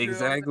it. You know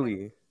what I'm saying?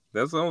 exactly.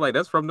 That's what I'm like.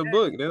 That's from the Yeah.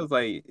 book. That was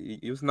like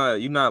it's not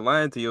you're not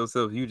lying to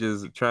yourself. You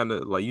just trying to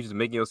like you just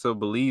making yourself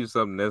believe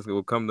something that's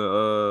gonna come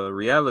to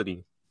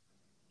reality.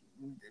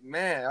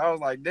 Man, I was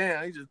like,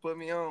 damn, he just put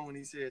me on when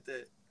he said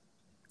that.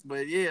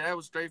 But yeah, that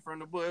was straight from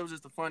the book. It was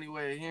just a funny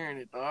way of hearing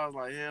it, though. I was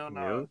like, hell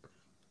no. Nah. Yep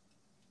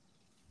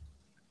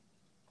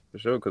for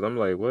sure. Because I'm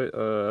like what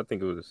I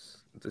think it was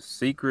The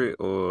Secret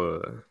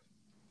or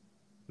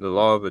the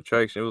law of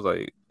attraction. It was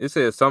like it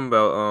said something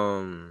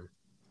about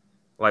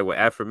like with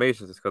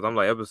affirmations because I'm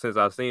like ever since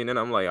I seen it,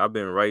 I'm like I've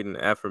been writing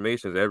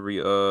affirmations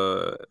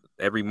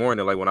every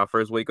morning, like when I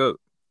first wake up.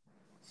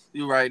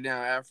 You write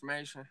down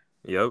affirmation.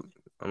 Yep.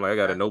 I'm like I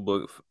got a That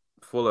notebook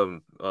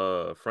full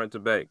of front to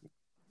back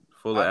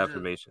full of I just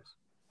affirmations.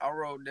 I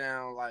wrote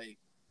down like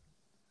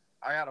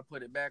I gotta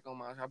put it back on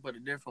my. I put a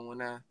different one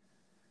now.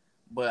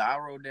 But I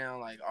wrote down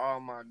like all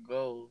my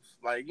goals,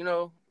 like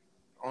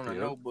on a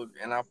Yep. notebook,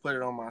 and I put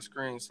it on my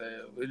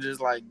screensaver. It's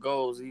just like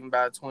goals, even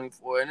by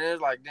 24, and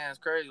it's like, damn, it's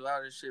crazy. A lot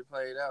of this shit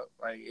played out.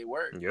 Like it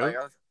worked. Like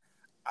Yep.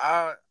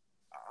 I,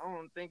 I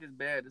don't think it's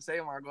bad to say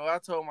my goal. I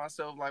told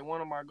myself like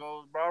one of my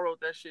goals, bro. I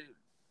wrote that shit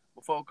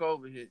before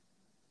COVID hit,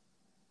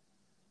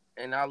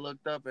 and I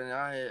looked up and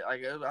I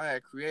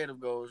had creative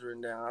goals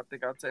written down. I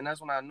think and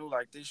that's when I knew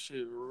like this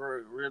shit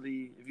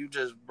really. If you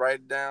just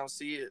write it down,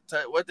 see it,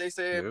 what they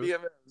say in Yep.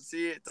 BMF,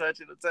 see it, touch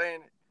it,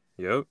 attain it.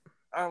 Yep.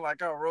 I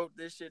wrote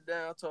this shit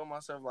down. I told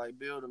myself like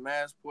build a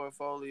mass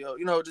portfolio.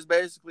 Just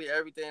basically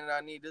everything that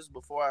I need. This is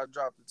before I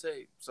dropped the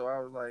tape. So I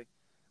was like,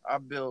 I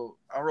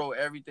wrote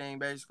everything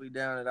basically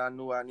down that I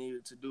knew I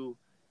needed to do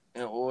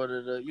in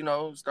order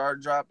to,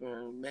 start dropping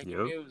and making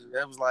Yep. music.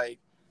 That was like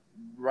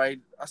right.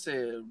 I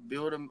said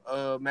build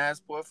a mass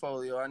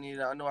portfolio. I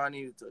know I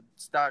needed to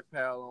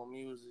stockpile on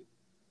music.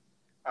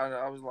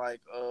 I was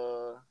like,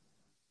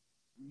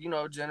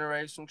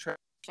 generate some track.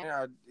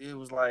 It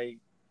was like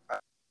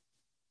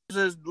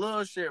just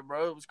little shit,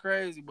 bro. It was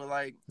crazy, but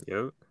like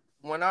Yep.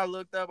 when I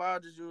looked up, I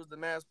just used the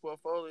mass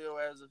portfolio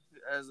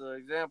as an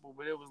example.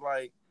 But it was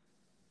like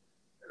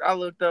I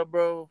looked up,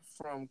 bro,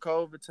 from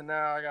COVID to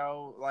now, I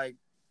got like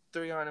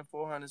 300,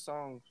 400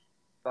 songs.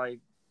 Like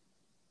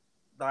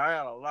I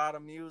got a lot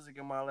of music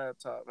in my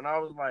laptop, and I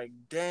was like,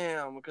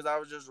 damn, because I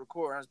was just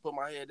recording. I just put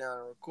my head down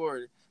and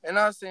recorded. And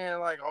not saying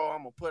like, oh, I'm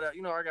gonna put out.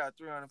 I got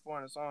 300,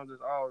 400 songs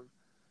that's all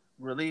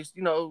released.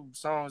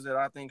 Songs that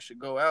I think should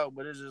go out.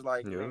 But it's just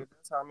like, Yep. nigga,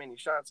 that's how many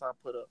shots I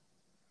put up.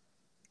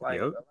 Like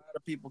Yep. a lot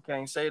of people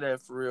can't say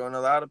that for real, and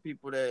a lot of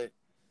people that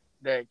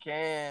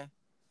can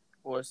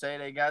or say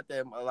they got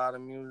that a lot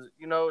of music,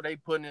 they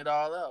putting it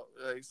all out.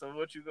 Like, so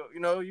what you go,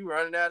 you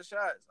running out of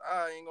shots.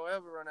 I ain't gonna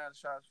ever run out of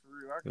shots for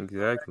real. I keep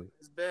going back Exactly. to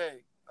this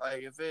bag.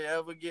 Like if it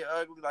ever get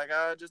ugly, like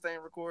I just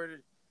ain't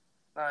recorded.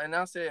 And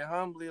I said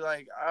humbly,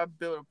 like I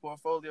built a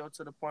portfolio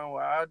to the point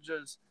where I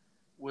just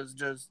was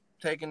just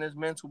taking this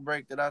mental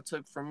break that I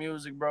took from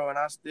music, bro, and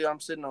I'm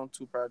sitting on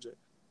 2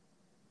 projects,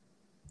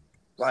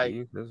 like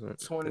See,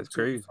 that's 22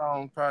 crazy.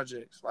 song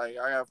projects. Like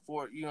I got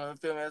four,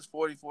 feel me? That's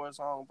 44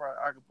 song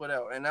I could put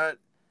out, and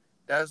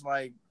that's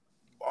like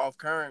off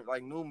current,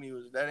 like new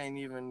music. That ain't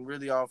even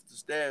really off the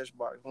stash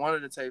box. One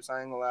of the tapes,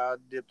 I ain't gonna lie, I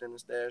dipped in the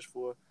stash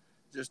for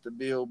just to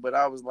build, but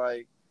I was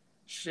like,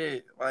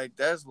 shit, like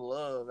that's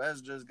love.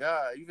 That's just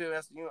God. You feel me?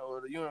 That's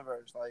the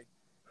universe. Like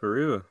For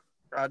real.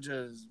 I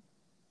just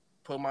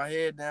put my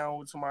head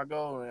down to my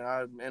goal, and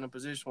I'm in a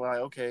position where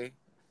like, okay,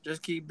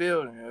 just keep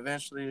building.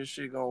 Eventually, this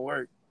shit gonna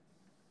work.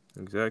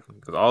 Exactly.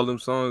 Because all them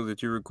songs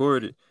that you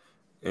recorded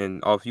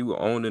and off you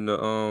owning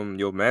the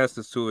your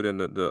masters to it and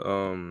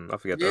the I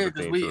forgot the Yeah, other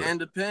cause thing we to it.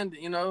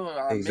 independent.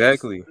 I mix,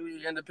 Exactly.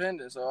 we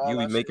independent, so all You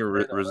be our shit making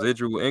made out.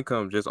 residual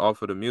income just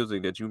off of the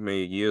music that you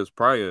made years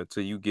prior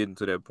to you getting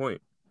to that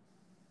point.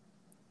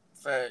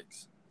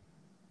 Facts.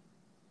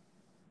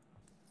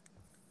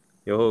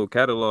 Your whole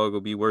catalog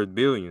will be worth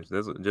billions.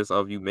 That's just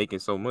off you making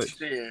so much.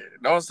 Shit,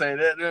 don't say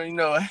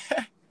that.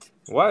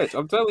 What?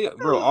 I'm telling you,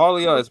 bro, all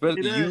of y'all, Don't say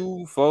especially that.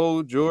 you,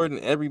 Foe, Jordan,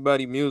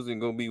 everybody music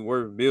gonna be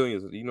worth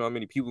billions. You know how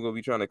many people gonna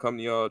be trying to come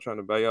to y'all trying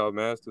to buy y'all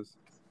masters?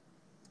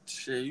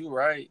 Shit, you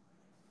right.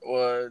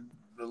 Or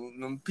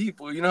them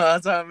people, you know what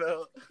I'm talking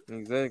about?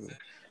 Exactly.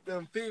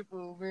 Them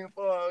people, me and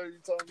Paul, you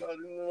talking about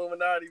them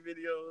Illuminati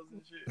videos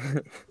and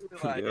shit. We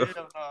like, Yeah.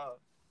 hell no.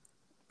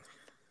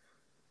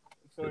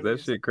 That Funny as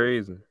shit hell.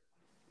 crazy.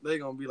 They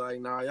gonna be like,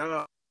 nah,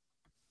 y'all.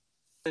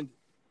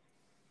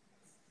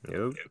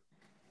 Yep.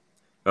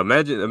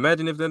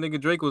 Imagine if that nigga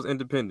Drake was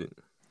independent.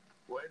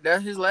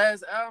 That's his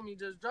last album he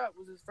just dropped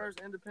was his first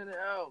independent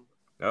album.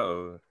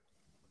 Uh-oh.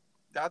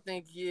 I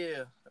think,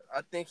 yeah.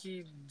 I think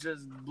he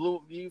just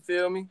blew, you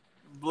feel me?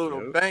 Blew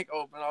the Yep. bank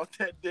open off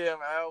that damn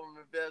album,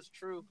 if that's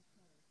true.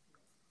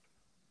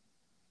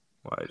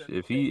 Watch. Cause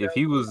I think If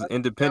he was I think that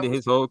independent was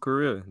his whole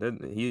career,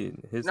 that he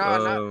his nah,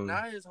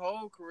 not his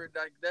whole career.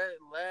 Like that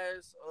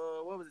last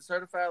what was it,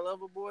 Certified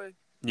Lover Boy?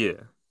 yeah.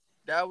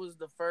 That was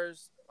the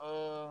first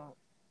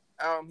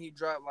album he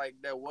dropped like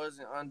that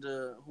wasn't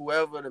under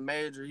whoever the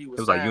major he It was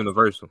was like signed to.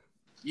 universal.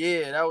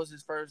 Yeah, that was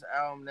his first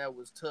album that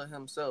was to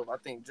himself. I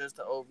think just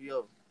to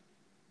OVO.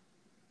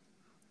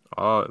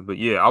 But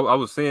yeah, I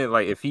was saying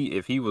like if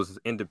he was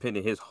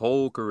independent his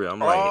whole career, I'm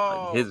like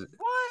Oh, what,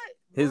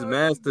 his bro?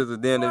 masters are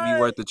then to be What?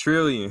 worth $1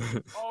 trillion.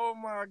 Oh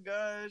my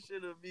gosh,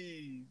 it'll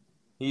be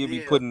He'd be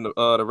yeah, putting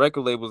the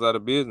record labels out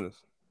of business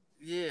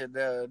yeah.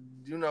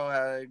 You know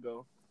how they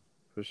go.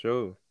 for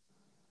sure.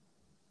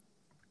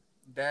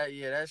 That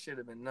should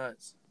have been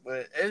nuts.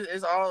 But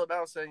it's all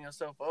about setting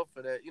yourself up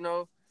for that.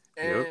 Yep.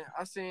 And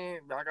I seen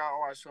like I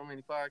watched so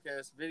many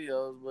podcast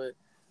videos,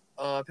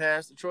 but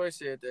Pastor Troy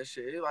said that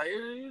shit. He like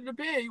it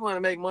depends. You want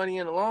to make money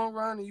in the long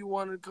run, or you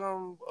want to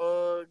come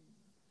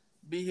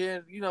be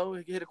here,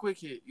 hit a quick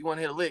hit. You want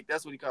to hit a lick.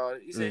 That's what he called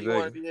it. He said you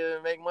want to Exactly. be here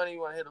and make money.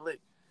 You want to hit a lick.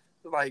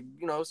 Like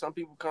some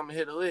people come and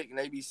hit a lick, and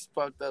they be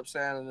fucked up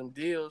signing them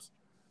deals.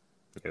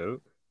 Yep.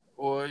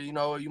 Or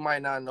you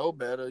might not know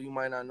better. You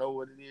might not know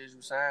what it is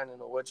you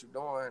signing or what you're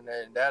doing,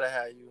 and that'll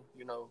have you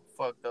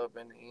fucked up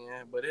in the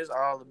end. But it's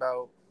all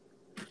about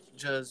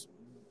just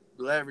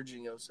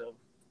leveraging yourself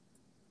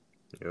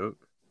Yep.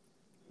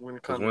 when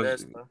it Cause comes to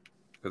once that stuff.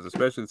 Because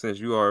especially since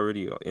you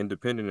already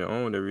independent and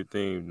own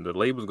everything, the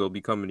labels gonna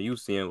be coming to you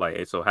saying like,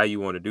 "Hey, so how you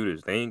want to do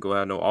this?" They ain't gonna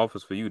have no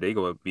offers for you. They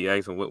gonna be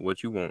asking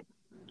what you want.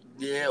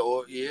 Yeah,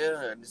 or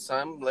yeah, and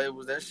some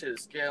labels that shit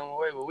is scaling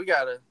away. But we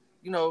gotta,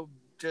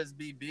 just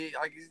be big,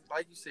 like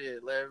you said,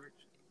 leverage.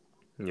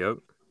 Yep.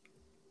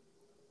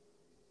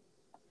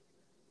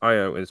 Oh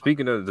yeah. And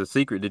speaking of The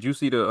Secret, did you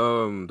see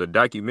the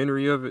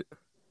documentary of it?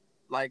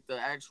 Like the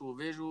actual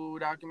visual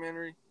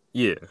documentary.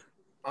 Yeah.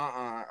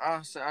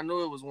 I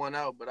knew it was one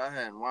out, but I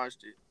hadn't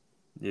watched it.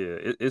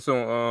 Yeah. It's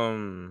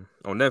on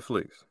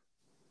Netflix.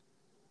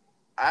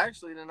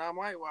 Actually, then I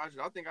might watch it.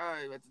 I think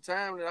at the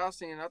time that I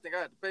seen it, I think I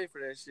had to pay for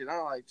that shit.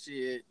 I'm like,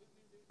 shit.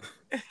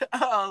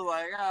 I was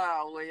like,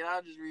 wait,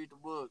 I'll just read the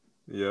book.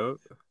 Yep.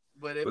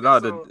 But if But no,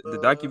 it's the on, the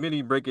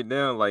documentary break it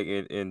down like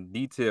in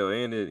detail,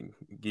 and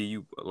it give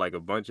you like a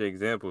bunch of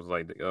examples,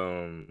 like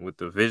with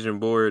the vision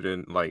board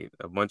and like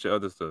a bunch of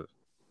other stuff.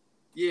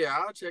 yeah,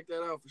 I'll check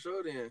that out for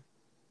sure then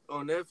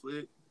on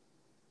Netflix.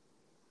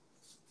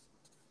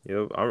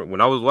 Yep. When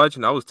I was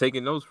watching, I was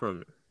taking notes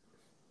from it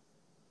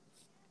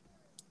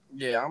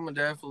Yeah, I'm gonna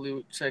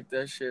definitely check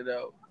that shit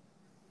out.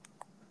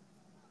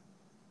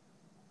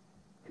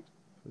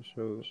 for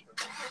sure.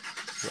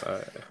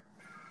 All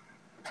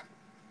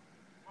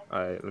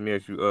right. Let me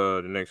ask you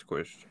the next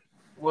question.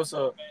 What's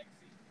up?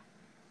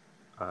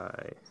 All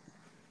right.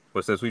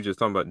 Well, since we just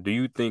talking about, do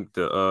you think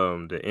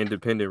the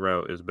independent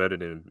route is better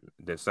than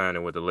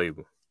signing with a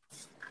label?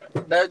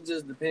 That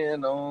just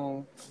depends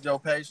on your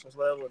patience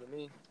level to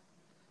me.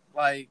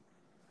 Like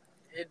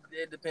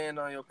it depends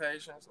on your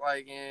patience,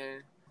 like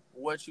in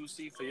what you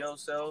see for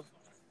yourself,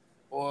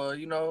 or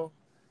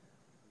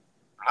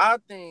I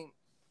think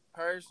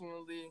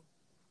personally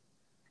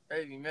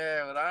they be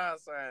mad when I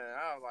sign.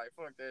 I was like,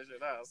 fuck that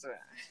shit, I sign.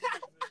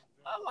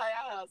 I'm like,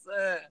 I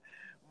sign.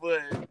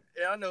 But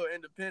yeah, I know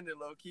independent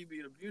low key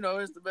be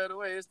it's the better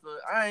way.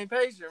 I ain't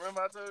patient.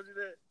 Remember I told you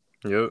that?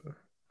 Yep.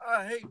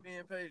 I hate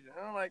being patient.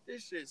 I'm like,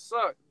 this shit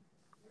suck.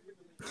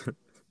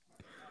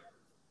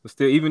 But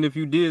still, even if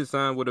you did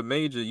sign with a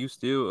major, you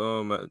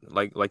still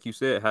like you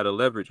said had a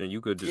leverage and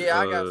you could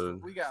Yeah,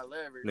 we got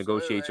leverage. So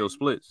negotiate your hey,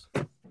 splits.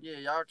 yeah,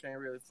 y'all can't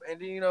really.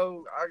 And then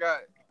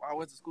I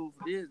went to school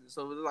for business,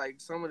 so it's like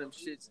some of them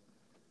shits.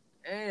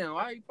 Damn,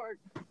 why you park?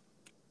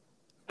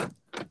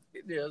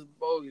 It is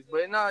bogus,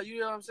 but nah, you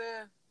know what I'm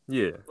saying?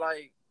 Yeah.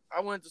 Like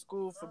I went to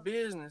school for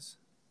business,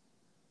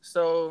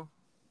 so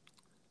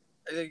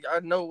I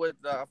know what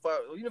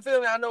you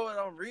feel me. I know what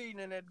I'm reading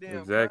in that damn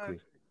Exactly.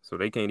 contract. So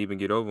they can't even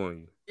get over on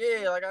you.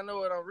 Yeah, like I know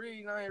what I'm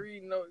reading. I ain't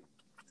reading no.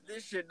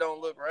 This shit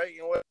don't look right.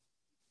 And what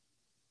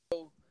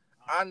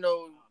I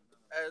know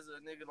as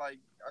a nigga, like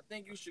I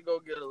think you should go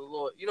get a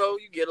lawyer.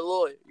 You get a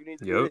lawyer. You need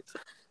to do Yep.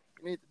 that.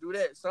 You need to do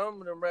that.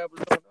 Some of them rappers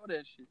don't know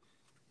that shit.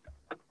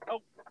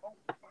 Oh,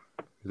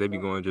 They be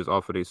going just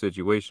off of their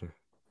situation.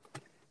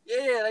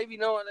 yeah, they be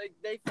knowing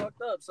they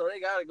fucked up, so they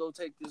gotta go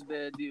take this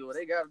bad deal. Or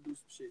they gotta do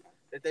some shit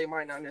that they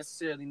might not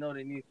necessarily know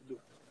they need to do.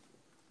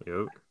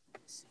 Yep.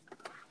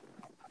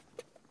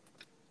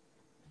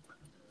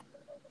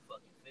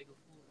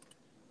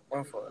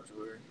 I'm fucking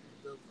weird.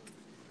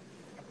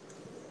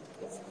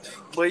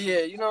 But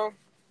yeah,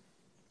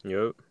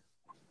 Yep.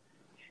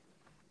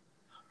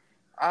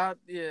 I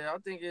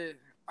think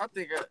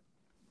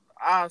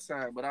I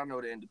sign, but I know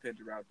the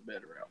independent route the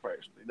better route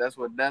personally.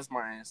 That's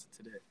my answer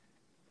to that.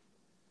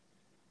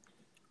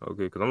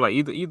 Okay, because I'm like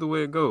either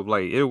way it go,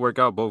 like it'll work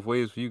out both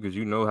ways for you because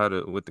you know how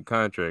to with the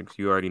contracts,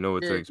 you already know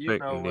what to Yeah, you expect,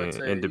 know and what then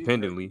to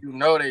independently,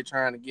 they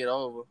trying to get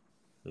over.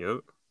 yep.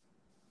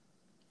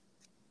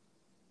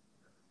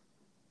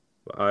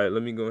 All right,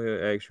 let me go ahead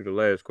and ask you the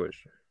last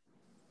question.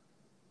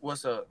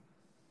 What's up?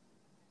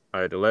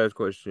 All right, the last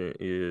question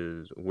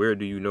is, where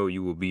do you know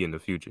you will be in the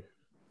future?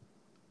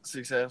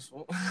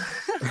 Successful.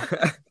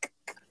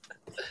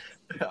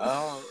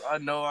 I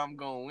know I'm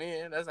gonna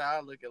win. That's how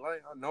I look at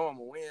life. I know I'm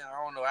gonna win.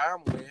 I don't know how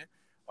I'm gonna win.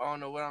 I don't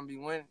know what I'm gonna be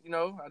winning.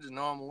 I just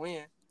know I'm gonna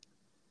win.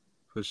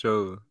 For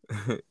sure.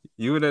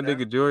 You and that That,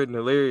 nigga Jordan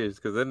hilarious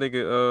because that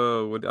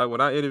nigga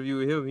when I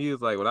interviewed him, he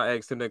was like, when I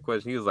asked him that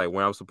question, he was like,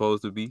 where I'm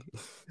supposed to be.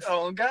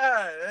 oh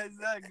God, that's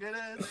that good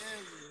ass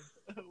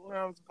answer.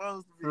 Where I'm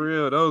supposed to For be.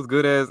 real, those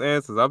good ass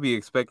answers. I'll be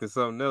expecting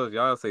something else.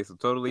 Y'all say some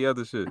totally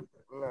other shit.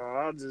 No,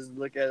 I'll just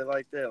look at it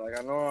like that. Like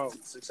I know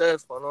I'm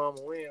successful. I know I'm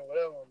gonna win.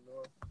 Whatever I'm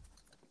doing.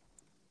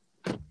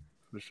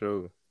 For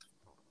sure.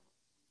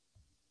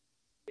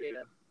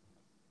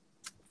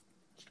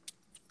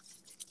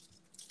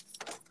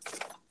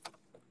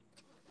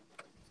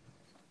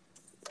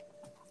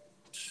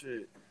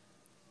 Shit.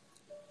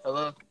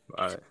 Hello.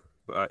 All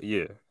right.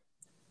 Yeah.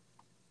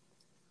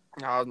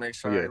 I was making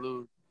sure I Yeah. ain't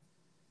lose.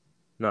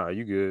 Nah,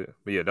 you good.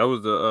 But yeah, that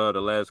was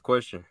the last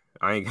question.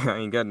 I ain't I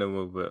ain't got no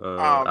more, but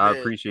Oh I man,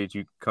 appreciate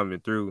you coming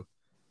through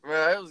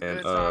man, it was and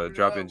good chopping it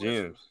dropping up with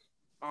you. gems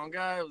Oh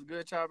God, it was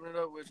good chopping it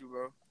up with you,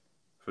 bro.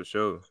 for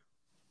sure.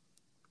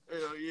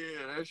 Hell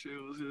yeah, that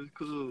shit was just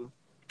cool.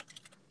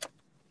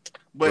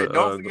 But But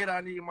don't forget,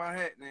 I need my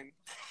hat, nigga.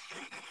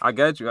 I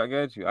got you. I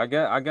got you. I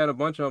got a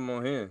bunch of them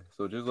on hand.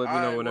 So just let All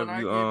me know right, when whenever I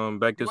you get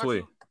back this what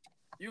way.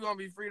 you gonna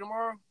be free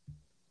tomorrow?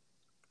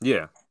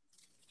 Yeah.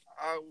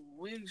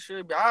 We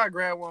should be. I'll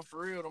grab one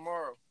for real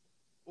tomorrow.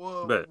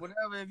 Well, Bet.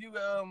 whenever if you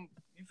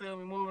feel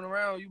me moving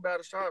around, you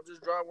better shop.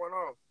 Just drop one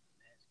off.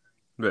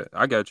 Bet.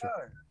 I got you. All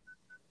right.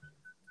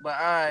 But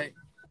all right.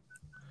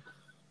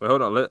 But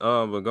hold on.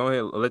 But go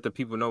ahead. Let the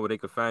people know where they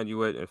can find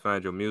you at and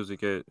find your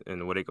music at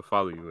and where they can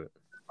follow you at.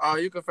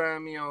 You can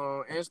find me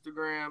on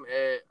Instagram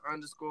at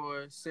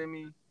underscore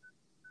semi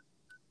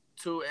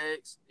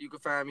 2x. You can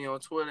find me on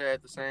Twitter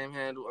at the same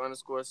handle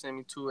underscore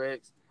semi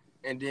 2x.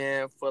 And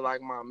then for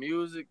like my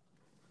music,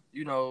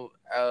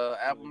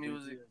 Apple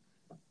Music,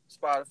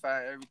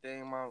 Spotify,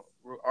 everything. My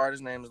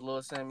artist name is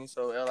Lil Semi,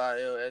 so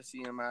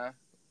Lilsemi,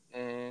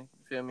 and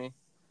you feel me.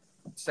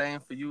 Same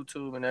for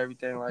YouTube and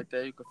everything like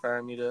that. You can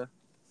find me there.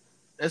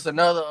 It's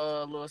another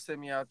Lil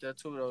Semi out there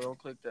too, though. Don't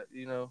click that.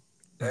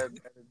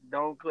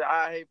 Don't click.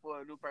 I hate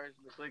for a new person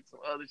to click some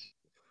other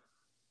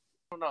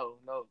shit. No,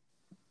 no.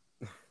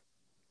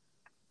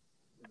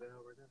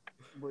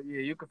 But yeah,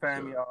 you can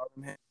find me Sure, all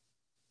them.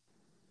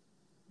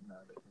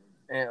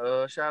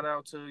 And shout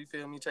out to you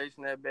feel me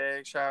chasing that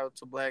bag. Shout out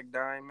to Black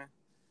Diamond,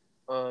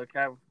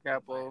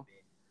 Capo.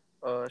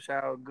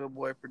 Shout out Good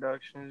Boy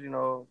Productions.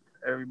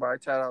 Everybody.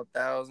 Shout out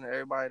Thousand.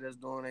 Everybody that's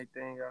doing their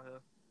thing out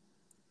here.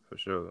 for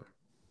sure.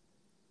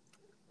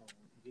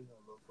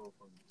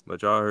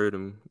 But y'all heard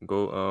him.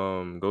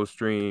 Go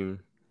stream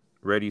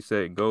Ready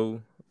Set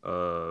Go,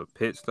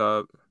 Pit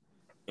Stop,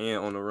 and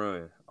On the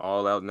Run.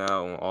 All out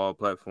now on all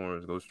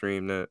platforms. Go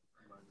stream that.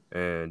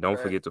 And don't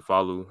Right. forget to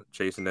follow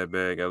Chasing That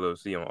Bag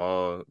LLC on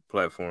all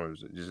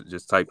platforms.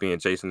 Just type in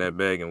Chasing That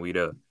Bag and we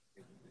there.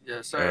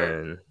 Yes, sir.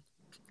 And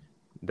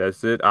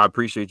that's it. I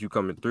appreciate you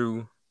coming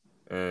through.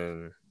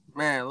 And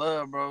Man,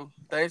 love, bro.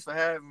 Thanks for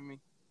having me.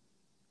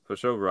 for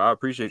sure, bro. I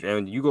appreciate you.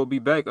 And you gonna be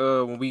back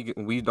when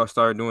we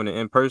start doing it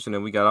in person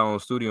and we got our own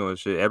studio and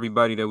shit.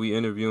 Everybody that we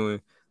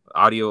interviewing,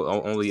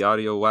 only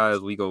audio wise,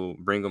 we go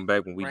bring them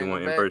back when we Bring doing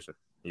them it in back. person.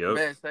 Yep.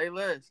 Bet, say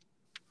less.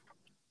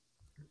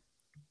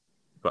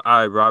 But all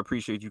right, bro. I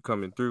appreciate you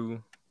coming through.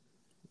 All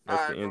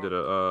That's the right, end of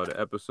bro. the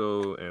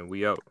episode, and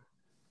we out.